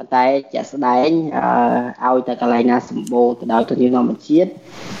ប៉ុន្តែជាក់ស្ដែងឲ្យតែកន្លែងណាសម្បូរទៅដោយធនធានធម្មជាតិ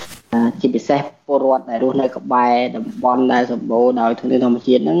ជាពិសេសពលរដ្ឋដែលរស់នៅក្បែរតំបន់ដែលសម្បូរដោយធនធានធម្ម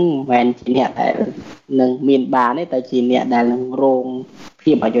ជាតិហ្នឹងមិនមែនជាអ្នកដែលនឹងមានបានទេតែជាអ្នកដែលនឹងរង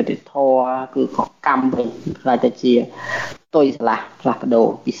ភាពអយុត្តិធម៌គឺខកកម្មវិញខ្លាចតែជាផ្ទុយឆ្លាស់ផ្លាស់ប្ដូរ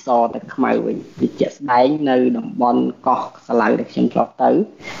ពីសទៅខ្មៅវិញវាជាក់ស្ដែងនៅតំបន់កោះសាឡៅដែលខ្ញុំធ្លាប់ទៅ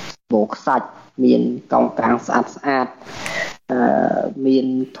បូខ្សាច់មានកោងកាងស្អាតមាន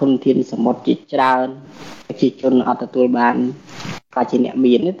ធនធានសមុទ្រជាច្រើនប្រជាជនអត់ទទួលបានតែជាអ្នក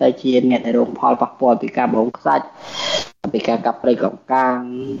មានតែជាអ្នកដែលរងផលប៉ះពាល់ពីការបូខ្សាច់ពីការកាប់ព្រៃកោងកាង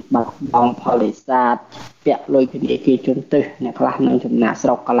បាត់បង់ផលនេសាទពាក់លុយធនាគារជនទិសអ្នកខ្លះនឹងចំណាក់ស្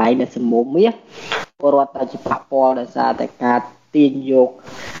រុកកន្លែងដែលសម្បូរមាសពលរដ្ឋតែជាប៉ះពាល់ដោយសារតែការទាញយក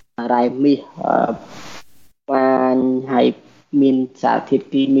រ៉ែមាសបានហើយមានសារធាតុ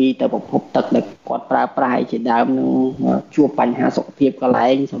គីមីទៅប្រភពទឹកដែលគាត់ប្រើប្រាស់ឲ្យជាដើមនឹងជួបបញ្ហាសុខភាពកន្លែ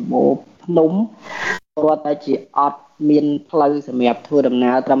ងសម្បូរភ្នំពលរដ្ឋតែជាអត់មានផ្លូវសម្រាប់ធ្វើដំ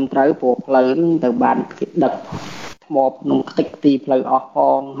ណើរត្រឹមត្រូវព្រោះផ្លូវនឹងទៅបានគេដឹកថ្មភ្នំខ្ទេចខ្ទីផ្លូវអស់ផ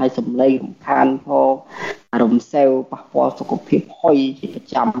ងហើយសំឡេងរំខានផង អារម្មណ៍សេវប៉ះពាល់សុខភាពហុយជាប្រ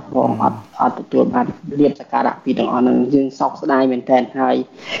ចាំផងអត់ទទួលបានលៀបសក្ការៈពីទាំងអស់ហ្នឹងយើងសោកស្ដាយមែនទែនហើយ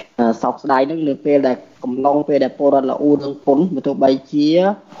សោកស្ដាយហ្នឹងនៅពេលដែលកំឡុងពេលដែលពលរដ្ឋល្អរឿងពន្ធបើទោះបីជា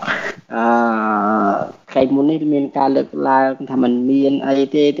ខែមុននេះមានការលើកឡើងថាมันមានអី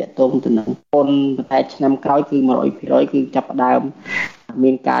ទេទាក់ទងទៅនឹងពន្ធប៉ុន្តែឆ្នាំក្រោយគឺ 100% គឺចាប់ផ្ដើម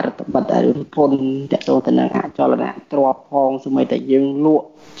មានការរដ្ឋបတ်រឿងពន្ធទាក់ទងទៅនឹងអចលនទ្រព្យផងសូម្បីតែយើងលក់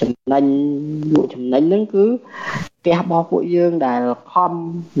ចំណេញហ្នឹងគឺផ្ទះរបស់ពួកយើងដែលខំ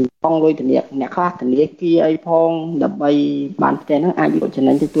បងលុយធានាអ្នកខ្លះធនាគារអីផងដើម្បីបានផ្ទះហ្នឹងអាចលក់ចំ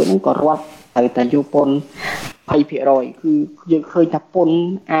ណេញទៅទៀតហ្នឹងក៏រត់ទៅតែយកពន្ធ 20% គឺយើងឃើញថាពន្ធ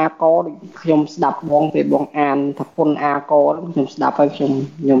អាកដូចខ្ញុំស្ដាប់បងពេលបងអានថាពន្ធអាកខ្ញុំស្ដាប់ហើយខ្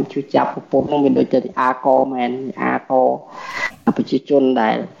ញុំជួយចាប់ប្រពន្ធហ្នឹងវាដូចជាអាកមែនអាកប្រជាជន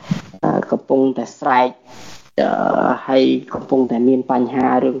ដែលកំពុងតែស្រែកហើយកំពុងតែមានបញ្ហា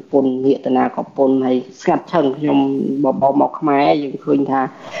រឿងពន្ធងាកតាណាក៏ពន្ធហើយស្ងាត់ឈឹងខ្ញុំបបោមកខ្មែរយើងឃើញថា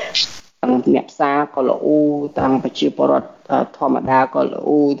អ្នកផ្សារក៏ល្អតាំងប្រជាពលរដ្ឋធម្មតាក៏ល្អ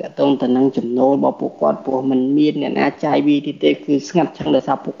តើតងទៅនឹងចំណូលរបស់ពួកគាត់ព្រោះมันមានអ្នកណាចាយវាទេគឺស្ងាត់ឈឹងដោយ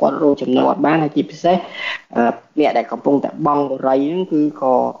សារពួកគាត់រកចំណូលអត់បានហើយជាពិសេសអ្នកដែលកំពុងតែបង់បរិយហ្នឹងគឺ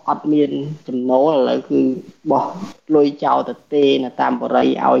ក៏អត់មានចំណូលឥឡូវគឺបោះលុយចោលទៅទេនៅតាមបរិយ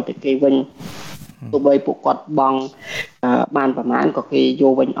ឲ្យទៅគេវិញទោះបីពួកគាត់បង់បានប្រមាណក៏គេយ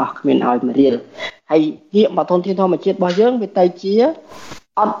កវិញអស់គ្មានឲ្យមួយរៀលហើយពាក្យបទធនធានធម្មជាតិរបស់យើងវាទៅជា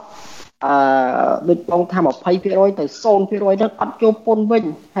អត់ដូចបងថា 20% ទៅ 0% ហ្នឹងអត់ចូលពន្ធវិញ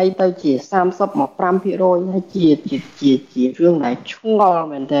ហើយទៅជា30មក 5% ហើយជារឿងដែលឆ្ងល់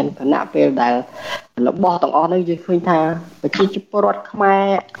មែនទែនគណៈពេលដែលរបស់ទាំងអស់ហ្នឹងយើងឃើញថាប្រជាពលរដ្ឋខ្មែរ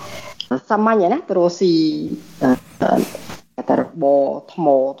សាមញ្ញណាទៅរកស៊ីតែរបរថ្ម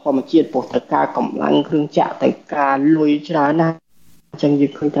ធម្មជាតិពោះត្រូវការកម្លាំងគ្រឿងចាក់ទៅការលុយច្រើនណាស់អញ្ចឹងយើ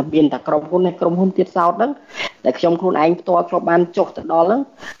ងឃើញថាមានតែក្រុមហ៊ុនទៀតសោតហ្នឹងដែលខ្ញុំខ្លួនឯងផ្ទាល់ធ្លាប់បានចុះទៅដល់ហ្នឹង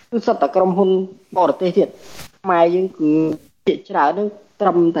គឺសុទ្ធតែក្រុមហ៊ុនបរទេសទៀតខ្មែរយើងគឺភាគច្រើនហ្នឹងត្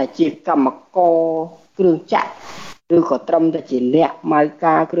រឹមតែជាកម្មករគ្រឿងចាក់ឬក៏ត្រឹមតែជាអ្នកម៉ៅ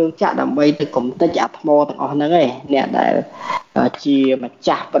ការគ្រឿងចាក់ដើម្បីទៅកំទេចអាថ្មទាំងអស់ហ្នឹងឯងអ្នកដែលជាម្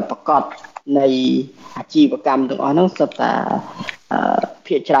ចាស់ពិតប្រាកដនៃអាជីវកម្មទាំងអស់ហ្នឹងសុទ្ធតែ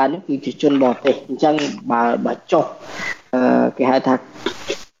ភាគច្រើនហ្នឹងគឺជាជនបរទេសអញ្ចឹងបើចុះគេហៅថា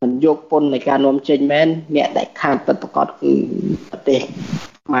មិនយកពន្ធនៃការនាំចេញមែនអ្នកដែលខាតពិតប្រាកដគឺប្រទេស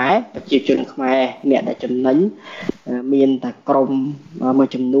ខ្មែរប្រជាជនខ្មែរអ្នកដែលចំណេញមានតែក្រុមមួយ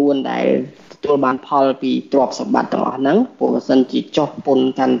ចំនួនដែលទទួលបានផលពីទ្រព្យសម្បត្តិទាំងអស់ហ្នឹងព្រោះបើសិនជាចុះពន្ធ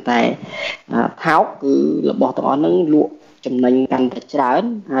កាន់តែថោកគឺរបស់ទាំងអស់ហ្នឹងលក់ចំណេញកាន់តែច្រើន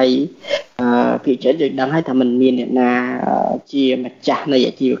ហើយភាគច្រើនយើងដឹងហើយថាมันមានអ្នកណាជាម្ចាស់នៃ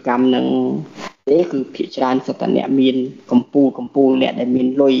អាជីវកម្មហ្នឹងទេគឺភាគច្រើនសុទ្ធតែអ្នកមានកម្ពុជាអ្នកដែលមាន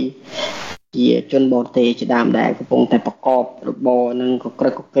លុយជាជនបរទេសជាដើមដែលកំពុងតែប្រកបរបរនឹងក៏ក្រឹ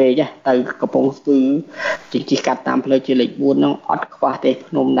កក៏ក្រែកទៅកំពង់ស្ពឺជិះកាត់តាមផ្លូវជាលេខ4ហ្នឹងអត់ខ្វះទេ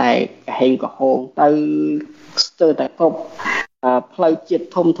ភ្នំដែលកហេងកហងទៅស្ទើរតែគ្រប់ផ្លូវជាតិ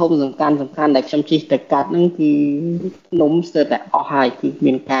ធំសំខាន់ដែលខ្ញុំជិះទៅកាត់ហ្នឹងគឺភ្នំស្ទើរតែអស់ហើយគឺ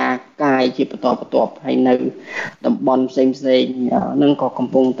មានការកាយជាបន្តបន្ទាប់ហើយនៅតំបន់ផ្សេងហ្នឹងក៏កំ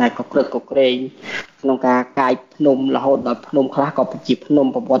ពុងតែក្រឹកក៏ក្រែងក្នុងការកាយភ្នំរហូតដល់ភ្នំខ្លះក៏ជាភ្នំ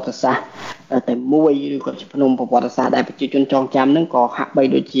ប្រវត្តិសាស្ត្រតែមួយឬក៏ជាភ្នំប្រវត្តិសាស្ត្រដែលប្រជាជនចងចាំហ្នឹងក៏ហាក់បី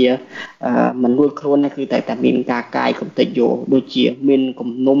ដូចជាមិនរួចខ្លួនដែរគឺតែមានការកាយកំទេចយកដូចជាមាន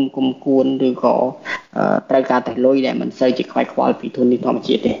គំនុំគុំគួនឬក៏ត្រូវការតែលុយដែលមិនសូវជាខ្វាយខ្វល់ពីធនធានធម្ម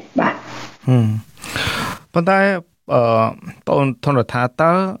ជាតិទេបាទប៉ុន្តែបងធនរដ្ឋា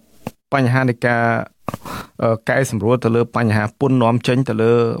តើបញ្ហានៃការកែសម្រួលទៅលើបញ្ហាពន្ធនាំចេញទៅ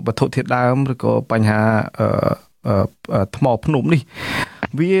លើវត្ថុធាតុដើមឬក៏បញ្ហាថ្មភ្នំនេះ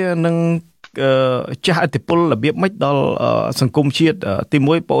វានឹងចាស់ឥទ្ធិពលរបៀបម៉េចដល់សង្គមជាតិទី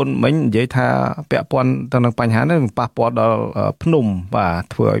មួយបងមិញនិយាយថាពាក់ព័ន្ធទៅនឹងបញ្ហានេះប៉ះពាល់ដល់ភ្នំបាទ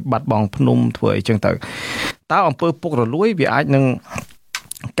ធ្វើឲ្យបាត់បង់ភ្នំធ្វើអីចឹងទៅតើអំពើពុករលួយវាអាចនឹង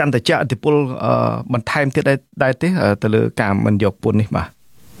កាន់តែចាស់ឥទ្ធិពលបន្ថែមទៀតដែរទេទៅលើការមិនយកពន្ធនេះបាទ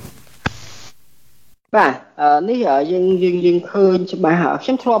នេះយើងឃើញច្បាស់ខ្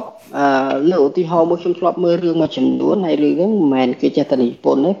ញុំធ្លាប់លើកឧទាហរណ៍មួយខ្ញុំធ្លាប់មើលរឿងមួយចំនួនហើយរឿងហ្នឹងមិនមែនគេចេះតែនិព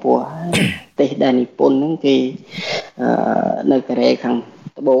ន្ធទេព្រោះប្រទេសដែលនិពន្ធហ្នឹងគេនៅកូរ៉េខាង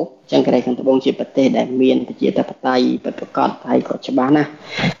ត្បូងចឹងកូរ៉េខាងត្បូងជាប្រទេសដែលមានប្រជាធិបតេយ្យពិតប្រាកដហើយក៏ច្បាស់ណាស់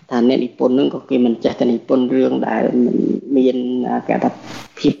ថាអ្នកនិពន្ធហ្នឹងក៏គេមិនចេះតែនិពន្ធរឿងដែលមានគេថា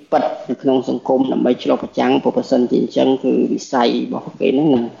ភាពពិតនៅក្នុងសង្គមដើម្បីឆ្លុះបញ្ចាំងព្រោះបើសិនជាអញ្ចឹងគឺវិស័យរបស់គេហ្នឹង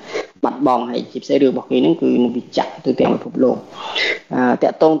នឹងបាត់បង់ហើយជាពិសេសរឿងរបស់គេហ្នឹងគឺនឹងវិចាក់ទៅទាំងពិភពលោកតា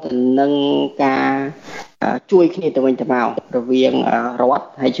ក់ទងទៅនឹងការ ជួយគ្នាទៅវិញទៅមករវាងរដ្ឋ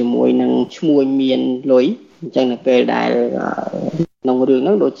ហើយជាមួយនឹងឈ្មួញមានលុយអញ្ចឹងនៅពេលដែលក្នុងរឿងហ្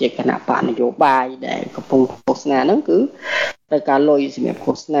នឹងដូចជាគណៈបកនយោបាយដែលកំពុងឃោសនាហ្នឹងគឺត្រូវការលុយសម្រាប់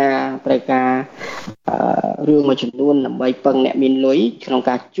ឃោសនាត្រូវការរឿងមួយចំនួនដើម្បីពឹងអ្នកមានលុយក្នុង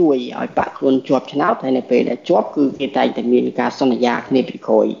ការជួយឲ្យបកខ្លួនជាប់ឆ្នោតហើយនៅពេលដែលជាប់គឺគេតែងតែមានការសន្យាគ្នាពី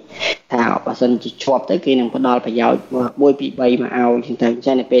ក្រោយថាបើសិនជាជាប់ទៅគេនឹងផ្ដល់ប្រយោជន៍1 2 3មកឲ្យចឹង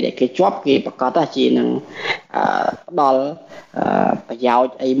ទៅនៅពេលដែលគេជាប់គេប្រកាសថាជានឹងផ្ដល់ប្រយោជ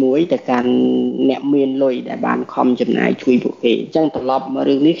ន៍អីមួយទៅកាន់អ្នកមានលុយដែលបានខំចំណាយជួយពួកគេអញ្ចឹងត្រឡប់មក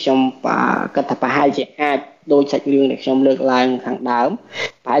រឿងនេះខ្ញុំគិតថាប្រហែលជាអាចដោយសាច់រឿងដែលខ្ញុំលើកឡើងខាងដើម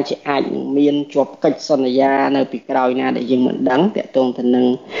ប្រហែលជាអាចនឹងមានជាប់កិច្ចសន្យានៅពីក្រោយណាដែលយើងមិនដឹងតាក់ទងទៅនឹង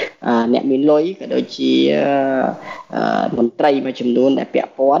អ្នកមានលុយក៏ដូចជាមន្ត្រីមួយចំនួនដែលពា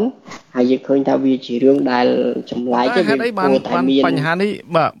ក់ព័ន្ធហើយយើងឃើញថាវាជារឿងដែលចម្លែកទេវាគួរតែមានបញ្ហានេះ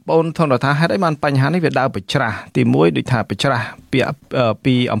បាទបងធនថាហេតុអីបានបញ្ហានេះវាដើរប្រច្រាស់ទី1ដូចថាប្រច្រាស់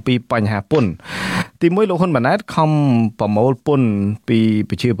ពីអំពីបញ្ហាពន្ធទី1លោកហ៊ុនម៉ាណែតខំប្រមូលពន្ធពី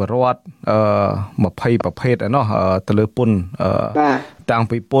ប្រជាពលរដ្ឋ20ប្រភេទឯណោះទៅលើពន្ធតាំង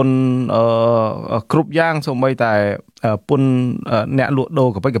ពីពន្ធគ្រប់យ៉ាងសូម្បីតែពន្ធអ្នកលក់ដូរ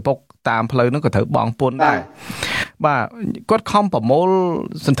កប៉ិកកពុកតាមផ្លូវហ្នឹងក៏ត្រូវបង់ពន្ធដែរបាទគាត់ខំប្រមូល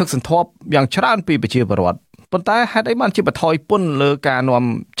សន្ធឹកសន្ធាប់យ៉ាងច្រើនពីប្រជាពលរដ្ឋប៉ុន្តែហេតុអីបានជាបន្ថយពន្ធលើការនាំ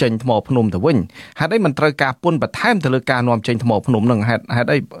ចេញថ្មភ្នំទៅវិញហេតុអីមិនត្រូវការពន្ធបន្ថែមទៅលើការនាំចេញថ្មភ្នំហ្នឹងហេតុ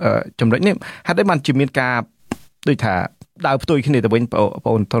អីចំណុចនេះហេតុអីបានជាមានការដូចថាដើរផ្ទុយគ្នាទៅវិញប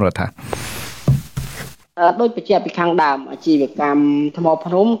ងធនរដ្ឋាដូចបញ្ជាក់ពីខាងដើមអាជីវកម្មថ្ម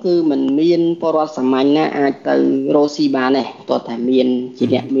ភ្នំគឺมันមានពលរដ្ឋសាមញ្ញណាអាចទៅរកស៊ីបានទេតើតែមានជា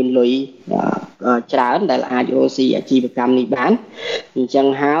អ្នកមានលុយច្រើនដែលអាចរកស៊ីអាជីវកម្មនេះបានអញ្ចឹង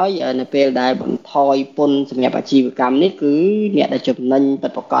ហើយនៅពេលដែលបន្ថយពន្ធសម្រាប់អាជីវកម្មនេះគឺអ្នកដែលចំណេញពិ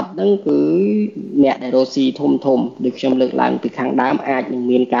តប្រាកដហ្នឹងគឺអ្នកដែលរកស៊ីធំដូចខ្ញុំលើកឡើងពីខាងដើមអាចនឹង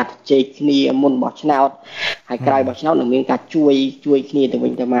មានការជែកគ្នាមុនបោះឆ្នោតហើយក្រោយបោះឆ្នោតនឹងមានការជួយគ្នាទៅវិ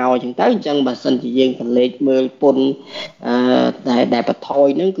ញទៅមកអញ្ចឹងអញ្ចឹងបើសិនជាយើងកលេចមើលពន្ធដែលបន្ថយ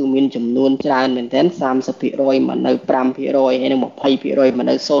ហ្នឹងគឺមានចំនួនច្រើនមែនទែន 30% មកនៅ 5% ហើយនឹង 20% មក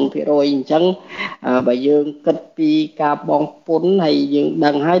នៅ 0% អញ្ចឹងបើយើងគិតពីការបង់ពន្ធហើយយើងដឹ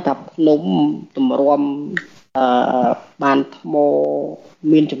ងហើយថាភ្នំតម្រាំបានថ្ម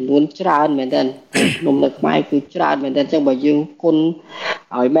មានចំនួនច្រើនមែនទែនភ្នំនៅខ្មែរគឺច្រើនមែនទែនអញ្ចឹងបើយើងគុណ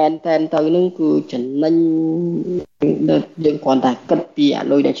ឲ្យមែនទែនទៅនឹងគឺចំណេញយើងគ្រាន់តែគិតពីអា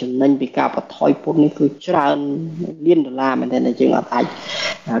លុយដែលចំណេញពីការបន្ថយពន្ធនេះគឺច្រើនលានដុល្លារមែនទែនដែលយើងអាច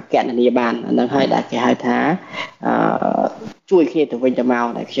គណនាបានអានឹងហើយដែលគេហៅថាជួយគ្នាទៅវិញទៅមក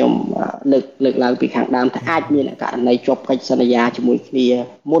ដែលខ្ញុំលើកឡើងពីខាងដើមថាអាចមានករណីជាប់កិច្ចសន្យាជាមួយគ្នា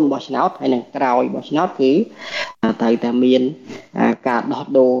មុនបោះឆ្នោតហើយនឹងក្រោយបោះឆ្នោតគឺត្រូវតែមានការដោះ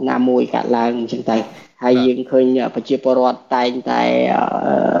ដូរណាមួយកើតឡើងអញ្ចឹងទៅហើយយើងឃើញប្រជាពលរដ្ឋតែងតែ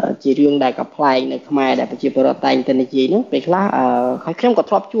ជារឿងដែលកំ pl ែងនៅខ្មែរដែលប្រជាពលរដ្ឋតែងតែនិយាយហ្នឹងពេលខ្លះហើយខ្ញុំក៏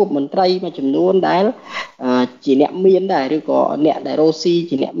ធ្លាប់ជួបមន្ត្រីមួយចំនួនដែលជាអ្នកមានដែរឬក៏អ្នកដែលរស់ស៊ី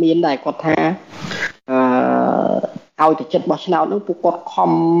ជាអ្នកមានដែរគាត់ថាឲ្យទៅចិត្តបោះឆ្នោតនោះពួកគាត់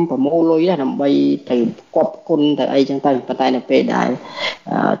ខំប្រមូលលុយដើម្បីទៅគប់គុណទៅអីចឹងទៅប៉ុន្តែនៅពេលដែល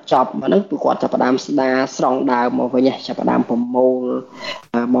ចប់មកនោះពួកគាត់ចាប់ផ្ដើមស្ដារស្រង់ដើមមកវិញចាប់ផ្ដើមប្រមូល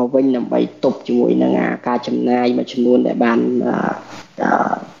មកវិញដើម្បីទប់ជាមួយនឹងការចំណាយមួយចំនួនដែលបាន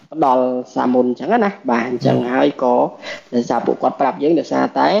ផ្ដល់សាមុនអញ្ចឹងណាបាទអញ្ចឹងហើយក៏ដោយសារពួកគាត់ប្រាប់យើងដោយសារ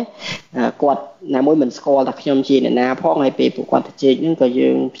តែគាត់ណាមួយមិនស្គាល់ថាខ្ញុំជាអ្នកណាផងហើយពេលពួកគាត់ទៅជែកហ្នឹងក៏យើ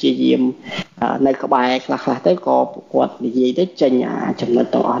ងព្យាយាមនៅក្បែរខ្លះទៅក៏ពួកគាត់និយាយទៅចេញចំណុច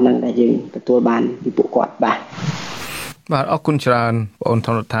ទាំងអស់ហ្នឹងដែលយើងទទួលបានពីពួកគាត់បាទអរគុណច្រើនបងអូនធ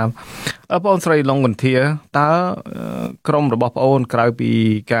នរដ្ឋាបងអូនស្រីឡុងវិន្ធាតើក្រុមរបស់បងអូនក្រៅពី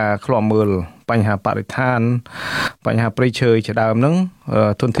ការឃ្លាំមើលបញ្ហាបរិស្ថានបញ្ហាព្រៃឈើជាដើមហ្នឹង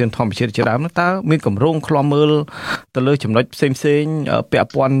ធនធានធម្មជាតិជាដើមហ្នឹងតើមានគម្រោងឃ្លាំមើលទៅលើចំណុចផ្សេងពាក់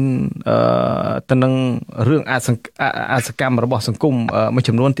ព័ន្ធទៅនឹងរឿងអសកម្មរបស់សង្គមមួយ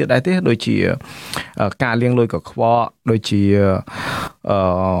ចំនួនទៀតដែរទេដូចជាការលាងលុយកខ្វក់ដូចជា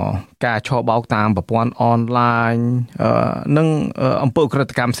ការឆោបោកតាមប្រព័ន្ធអនឡាញនិងអំពើឧក្រិ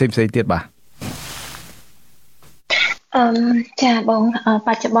ដ្ឋកម្មផ្សេងទៀតបាទចាបងប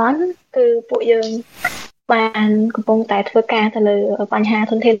ច្ចុប្បន្នគឺពួកយើងបានកំពុងតែធ្វើការទៅលើបញ្ហា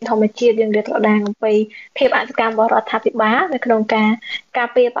ធនធានធម្មជាតិយើងលាតត្រដាងអំពីភាពអសកម្មរបស់រដ្ឋាភិបាលនៅក្នុងការការ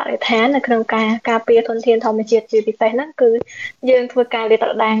ពារបរិស្ថាននៅក្នុងការការពារធនធានធម្មជាតិជាពិសេសហ្នឹងគឺយើងធ្វើការលាតត្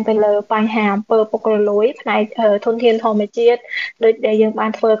រដាងទៅលើបញ្ហាអំពើពុករលួយផ្នែកធនធានធម្មជាតិដូចដែលយើងបា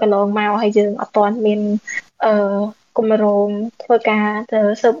នធ្វើកន្លងមកហើយយើងអត់ទាន់មាន គម្រោងធ្វើការទៅ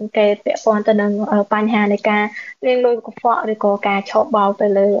ស៊ើបអង្កេតពាក់ព័ន្ធទៅនឹងបញ្ហានៃការលាងលុយកខ្វក់ឬក៏ការឆបោកទៅ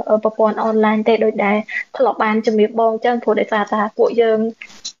លើប្រព័ន្ធអនឡាញទេដូចដែលធ្លាប់បានជំរាបបងអញ្ចឹងព្រោះដោយសារថាពួកយើង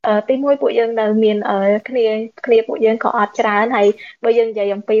ទីមួយពួកយើងនៅមានគ្នាពួកយើងក៏អត់ច្រើនហើយបើយើងនិយាយ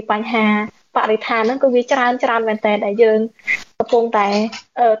អំពីបញ្ហាបរិស្ថានហ្នឹងគឺវាច្រើនមែនតើដែលយើងកំពុងតែ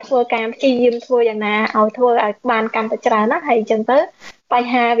ធ្វើការព្យាយាមធ្វើយ៉ាងណាឲ្យធ្វើឲ្យបានកាន់តែច្រើនណាហើយអញ្ចឹងទៅប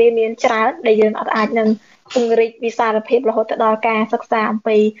ញ្ហាវាមានច្រើនដែលយើងអត់អាចនឹងពង្រីកវិសាលភាពរហូតទៅដល់ការសិក្សាអំ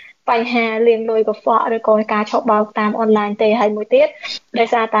ពីបញ្ហាលាងលុយកខ្វក់ឬក៏ការឆបោកតាមអនឡាញទេហើយមួយទៀតដោយ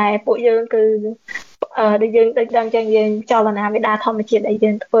សារតែពួកយើងគឺដែលយើងដូចដឹងចឹងយើងចលនាមេដាធម្មជាតិដែលយើ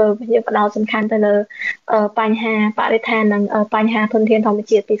ងធ្វើយើងផ្ដោតសំខាន់ទៅលើបញ្ហាបរិស្ថាននិងបញ្ហាធនធានធម្ម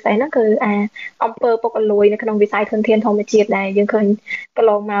ជាតិពិសេសហ្នឹងគឺអំពើពុករលួយនៅក្នុងវិស័យធនធានធម្មជាតិដែលយើងឃើញកន្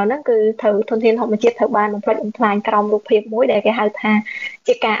លងមកហ្នឹងគឺត្រូវធនធានធម្មជាតិត្រូវបានបំផ្លិចបំផ្លាញក្រោមរូបភាពមួយដែលគេហៅថា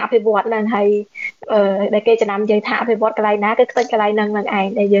ជាការអភិវឌ្ឍហ្នឹងហើយដែលគេចំណាំនិយាយថាអភិវឌ្ឍកន្លែងណាគឺខ្ទេចកន្លែងហ្នឹងឯង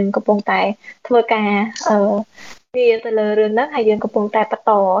ដែលយើងកំពុងតែធ្វើការវាទៅលើរឿងហ្នឹងហើយយើងកំពុងតែបន្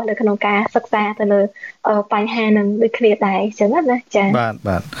តនៅក្នុងការសិក្សាទៅលើបញ្ហាហ្នឹងដូចគ្នាដែរអញ្ចឹងណាចា៎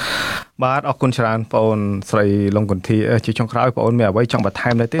បាទអរគុណច្រើនបងអូនស្រីលងកន្ធាជាចុងក្រោយបងអូនមានអ្វីចង់បន្ថែ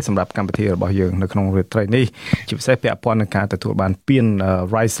មដែរទេសម្រាប់កម្មវិធីរបស់យើងនៅក្នុងរាត្រីនេះជាពិសេសពាក់ព័ន្ធនឹងការទទួលបានពាន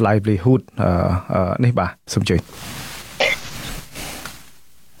Rice Livelihood នេះបាទសូមជឿ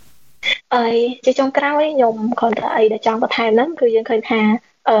ជាចុងក្រោយខ្ញុំគ្រាន់តែអីដែលចង់បន្ថែមហ្នឹងគឺយើងឃើញថា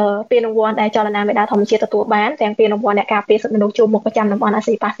ពានរង្វាន់ដែលចលនាមេដាធម្មជាតិទទួលបានទាំងពានរង្វាន់អ្នកការពារសិទ្ធិមនុស្សជួរមុខប្រចាំតំបន់អា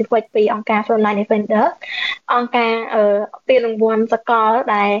ស៊ីប៉ាស៊ីហ្វិកពីអង្គការ Frontline Defender អង្គការពានរង្វាន់សកល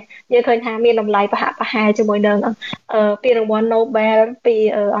ដែលយើងឃើញថាមានតម្លៃប្រហាក់ប្រហែលជាមួយនឹងពានរង្វាន់ Nobel ពី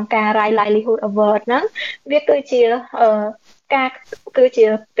អង្គការ Rice Livelihood Award ហ្នឹងវាគឺជា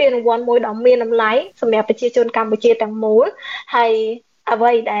ពានរង្វាន់មួយដ៏មានតម្លៃសម្រាប់ប្រជាជនកម្ពុជាទាំងមូលហើយអ្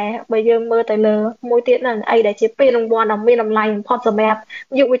វីដែលបើយើងមើលទៅលើមួយទៀតហ្នឹងអីដែលជាពានរង្វាន់ដ៏មានតម្លៃបំផុតសម្រាប់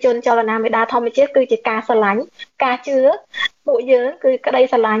យុវជនចលនាមេដាធម្មជាតិគឺជាការស្រឡាញ់ការជឿពួកយើងគឺក្តី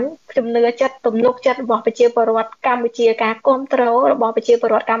ស្រឡាញ់ជំនឿចិត្តទំនុកចិត្តរបស់ប្រជាពលរដ្ឋកម្ពុជាការគ្រប់គ្រងរបស់ប្រជាពល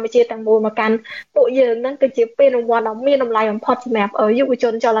រដ្ឋកម្ពុជាទាំងមូលមកកាន់ពួកយើងហ្នឹងគឺជាពានរង្វាន់ដ៏មានតម្លៃបំផុតសម្រាប់យុវជ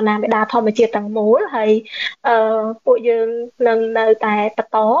នចលនាមេដាធម្មជាតិទាំងមូលហើយពួកយើងនឹងនៅតែប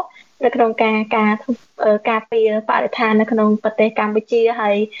ន្តនៅក្នុងការពារបរិស្ថាននៅក្នុងប្រទេសកម្ពុជា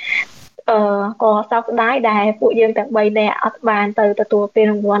ហើយក៏សោកស្ដាយដែលពួកយើងទាំង3នាក់អត់បានទៅទទួលពាន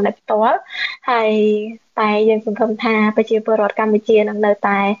រង្វាន់ដោយផ្ទាល់ហើយតែយើងសង្ឃឹមថាប្រជាពលរដ្ឋកម្ពុជានឹងនៅ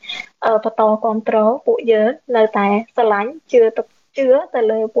តែបន្តគ្រប់គ្រងពួកយើងនៅតែស្រឡាញ់ជឿទៅ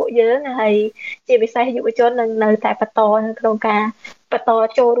លើពួកយើងហើយជាពិសេសយុវជននឹងនៅតែបន្តនៅក្នុងការបន្ត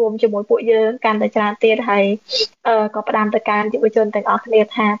ចូលរួមជាមួយពួកយើងកាន់តែច្រើនទៀតហើយក៏ផ្ដាំទៅកាន់យុវជនទាំងអស់គ្នា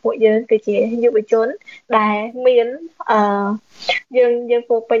ថាពួកយើងគឺជាយុវជនដែលមានយើង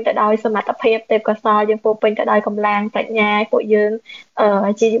ពោពេញទៅដោយសមត្ថភាពទេពកោសល្យយើងពោពេញទៅដោយកម្លាំងប្រាជ្ញាពួកយើង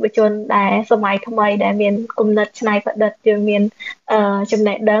ជាយុវជនដែលសម័យថ្មីដែលមានគំនិតច្នៃប្រឌិតយើងមានចំ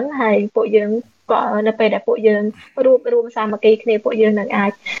ណេះដឹងហើយពួកយើងក៏នៅពេលដែលពួកយើងរួមសាមគ្គីគ្នាពួកយើងនឹងអា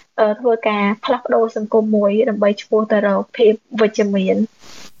ចធ្វើការផ្លាស់ប្ដូរសង្គមមួយដើម្បីឆ្ពោះទៅរកភាពវិជ្ជមាន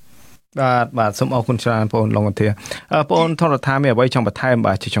បាទសូមអរគុណច្រើនបងអូនលងកន្ធាបងអូនថនរដ្ឋាមានអ្វីចង់បន្ថែម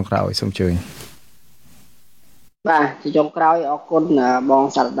បាទជាចុងក្រោយសូមជឿបាទជាចុងក្រោយអរគុណបង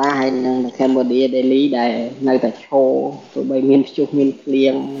សារដាហើយនិង Cambodia Daily ដែលនៅតែឈរទោះបីមានព្យុះមានភ្លៀ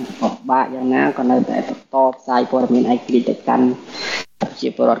ងពិបាកយ៉ាងណាក៏នៅតែបន្តផ្សាយព័ត៌មានឯករាជ្យទៅកាន់ប្រជា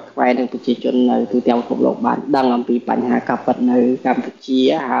ពលរដ្ឋខ្មែរនិងប្រជាជននៅទូទាំងពិភពលោកបានដឹងអំពីបញ្ហាកាប់ពិតនៅកម្ពុជា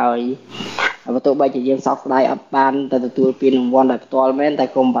ហើយបើទោះបីជាយើងសោកស្ដាយអត់បានទៅទទួលពានរង្វាន់ដោយផ្ទាល់មែនតែ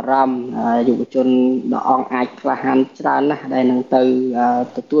កុំបារម្ភយុវជនដ៏អង់អាចក្លាហានច្រើនណាស់ដែលនឹងទៅ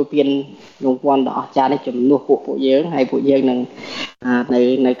ទទួលពានរង្វាន់ដ៏អស្ចារ្យនេះជំនួសពួកយើងហើយពួកយើងនឹង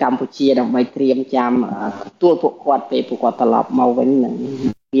នៅកម្ពុជាដើម្បីត្រៀមចាំទទួលពួកគាត់ពេលពួកគាត់ត្រឡប់មកវិញនឹង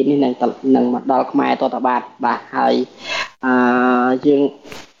ពាននេះនឹងមកដល់ខ្មែរតទៅបាទហើយយើង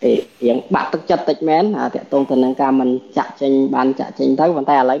រៀងបាក់ទឹកចិត្តតិចមែនតាក់ទងទៅនឹងការមិនចាក់ចេញទៅប៉ុន្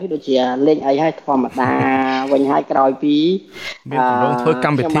តែឥឡូវនេះដូចជាលេងអីហើយធម្មតាវិញហើយក្រោយពីមានប្រងធ្វើក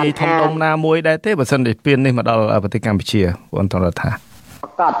ម្មវិធីធំដុំណាមួយដែរទេបើសិនជាពាននេះមកដល់ប្រទេសកម្ពុជាបងតរដ្ឋាប្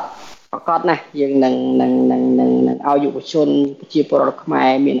រកាសណាស់យើងនឹងឲ្យយុវជនប្រជាពលរដ្ឋខ្មែរ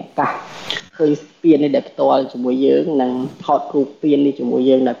មានឱកាសឃើញពាននេះដោយផ្ទាល់ជាមួយយើងនិងថតរូបពាននេះជាមួយ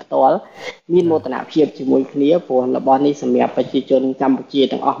យើងដោយផ្ទាល់មានមោទនភាពជាមួយគ្នាព្រោះរបស់នេះសម្រាប់ប្រជាជនកម្ពុជា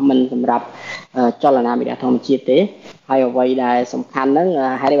ទាំងអស់មិនសម្រាប់ចលនាមេដាធម្មជាតិទេហើយអ្វីដែលសំខាន់ហ្នឹង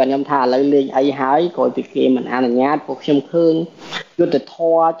ហេតុតែខ្ញុំថាឥឡូវលេងអីហើយក្រោយពីគេមិនអនុញ្ញាតពួកខ្ញុំឃើញយុទ្ធធ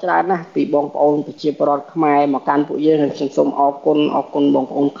ម៌ច្រើនណាស់ពីបងប្អូនប្រជាពលរដ្ឋខ្មែរមកកាន់ពួកយើងហើយខ្ញុំសូមអរគុណបង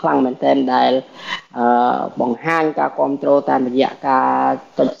ប្អូនខ្លាំងមែនទែនដែលបង្ហាញការគ្រប់គ្រងតាមរយៈការ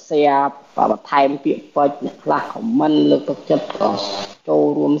ចុច share បន្ថែមពាក្យពេចន៍អ្នកខ្លះខមមិនលើកទឹកចិត្តក៏ចូល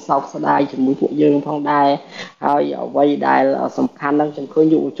រួមសោកស្ដាយជាមួយពួកយើងផងដែរហើយអ្វីដែលសំខាន់ហ្នឹងខ្ញុំឃើញ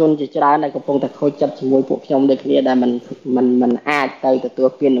យុវជនជាច្រើនដែលកំពុងតែខូចចិត្តជាមួយពួកខ្ញុំដូចគ្នាដែលมันអាចទៅទទួល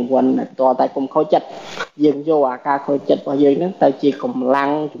ពានរង្វាន់តែផ្ទាល់តែកុំខូចចិត្តយើងយកអាការខូចចិត្តរបស់យើងហ្នឹងទៅជាកម្លាំង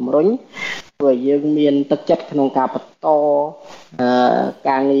ជំរុញធ្វើឲ្យយើងមានទឹកចិត្តក្នុងការបន្ត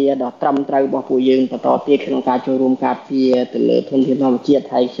ការងារដ៏ត្រឹមត្រូវរបស់ពួកយើងបន្តទៀតក្នុងការចូលរួមការពារទៅលើធនធានធម្មជាតិ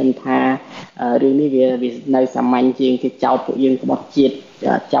ហើយខ្ញុំថារឿងនេះវានៅសាមញ្ញជាងគេចោទពួកយើងក្បត់ជាតិ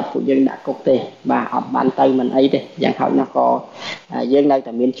ចាប់ពួកយើងដាក់គុកទេបាទអត់បានទៅមិនអីទេយ៉ាងហោចណាស់ក៏យើងនៅ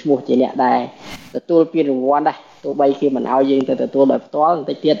តែមានឈ្មោះជាអ្នកដែលទទួលពានរង្វាន់ដែរទោះបីគេមិនឲ្យយើងទៅទទួលដោយផ្ទាល់បន្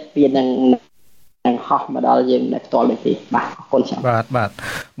តិចទៀតពាននឹងហោះមកដល់យើងដោយផ្ទាល់ដូចនេះបាទអរគុណច្រើន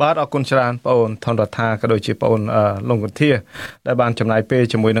បាទអរគុណច្រើនបងអូនថនរដ្ឋាក៏ដូចជាបងអូនលងកន្ធាដែលបានចំណាយពេល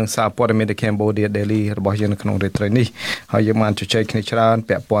ជាមួយនឹងសារព័ត៌មាន The Cambodia Daily របស់យើងនៅក្នុងរាត្រីនេះហើយយើងបានជជែកគ្នាច្រើន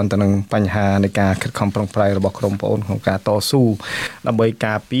ពាក់ព័ន្ធទៅនឹងបញ្ហានៃការខិតខំប្រឹងប្រែងរបស់ក្រុមបងអូនក្នុងការតស៊ូដើម្បី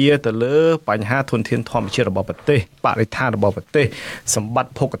ការពារទៅលើបញ្ហាធនធានធម្មជាតិរបស់ប្រទេសបរិស្ថានរបស់ប្រទេសសម្បត្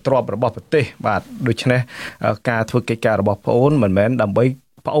តិភោគទ្រព្យរបស់ប្រទេសបាទដូច្នេះការធ្វើកិច្ចការរបស់បងអូនមិនមែនដើម្បី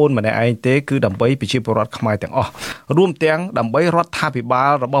ប្អូនម្នាក់ឯងទេគឺដើម្បីប្រជាពលរដ្ឋខ្មែរទាំងអស់រួមទាំងដើម្បីរដ្ឋាភិបា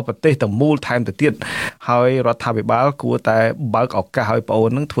លរបស់ប្រទេសទាំងមូលថែមទៅទៀតហើយរដ្ឋាភិបាលគួរតែបើកឱកាសឲ្យប្អូន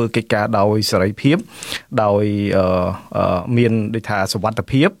នឹងធ្វើកិច្ចការដោយសេរីភាពដោយមានដូចថាសុវត្ថិ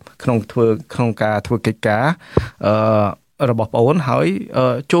ភាពក្នុងការធ្វើកិច្ចការរបស់ប្អូនហើយ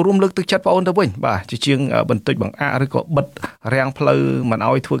ចូលរួមលើកទឹកចិត្តប្អូនទៅវិញបាទជាជាងបន្តិចបង្អាក់ឬក៏បិទរាំងផ្លូវមិន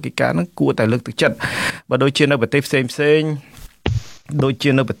ឲ្យធ្វើកិច្ចការហ្នឹងគួរតែលើកទឹកចិត្តបើដូចជានៅប្រទេសផ្សេងដូចជា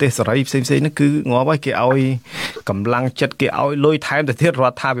នៅប្រទេសសេរីផ្សេងៗហ្នឹងគឺងាប់ហើយគេឲ្យកម្លាំងចិត្តគេឲ្យលុយថែមទៅទៀតរ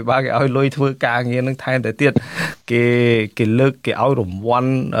ដ្ឋាភិបាលគេឲ្យលុយធ្វើការងារហ្នឹងថែមទៅទៀតគេលើកគេឲ្យរង្វា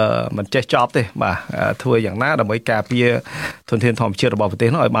ន់មិនចេះចប់ទេបាទធ្វើយ៉ាងណាដើម្បីការពារធនធានធម្មជាតិរបស់ប្រទេស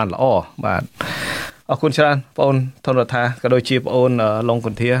នោះឲ្យបានល្អបាទអរគុណច្រើនបងអូនថនរដ្ឋាក៏ដូចជាបងអូនលងក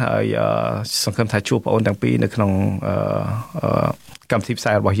ន្ធាហើយសង្ឃឹមថាជួបបងអូនទាំងពីរនៅក្នុងកម្មវិធីផ្សា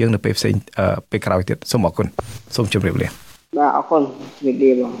យរបស់យើងនៅពេលផ្សេងពេលក្រោយទៀតសូមអរគុណសូមជម្រាបលាបាទអរគុណជំរាប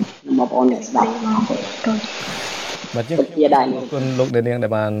លាបងប្អូនអ្នកស្ដាប់អរគុណបាទយើងអរគុណលោកអ្នកនាងដែ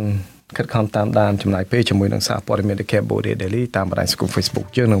លបានខិតខំតាមដានចំណាយពេលជាមួយនឹងសារព័ត៌មាន The Cambodia Daily តាមបណ្ដាញសង្គម Facebook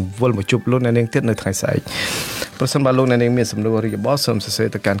យើងនឹងវិលមកជួបលោកអ្នកនាងទៀតនៅថ្ងៃស្អែកប្រសិនបើលោកអ្នកនាងមានសំណួរឬយោបល់សូមសរសេរ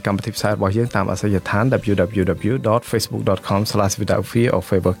ទៅកាន់កម្មវិធីផ្សាយរបស់យើងតាមអាសយដ្ឋាន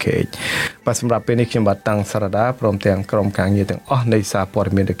www.facebook.com/withoutfear-of-favor-kh បាទសម្រាប់ពេលនេះខ្ញុំបាទតាំងសារ៉ាដាព្រមទាំងក្រុមការងារទាំងអស់នៃសារព័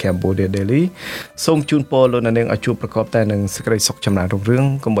ត៌មាន The Cambodia Daily សូមជូនពរលោកអ្នកនាងឲ្យជួបប្រកបតែនឹងសេចក្តីសុខចម្រើនរុងរឿង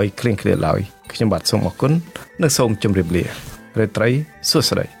កុំបីឃ្លៀងឃ្លាតឡើយខ្ញុំបាទសូមអរគុណនិងសូមជម្រាបលារាត្រីសួ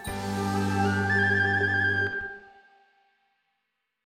ស្តី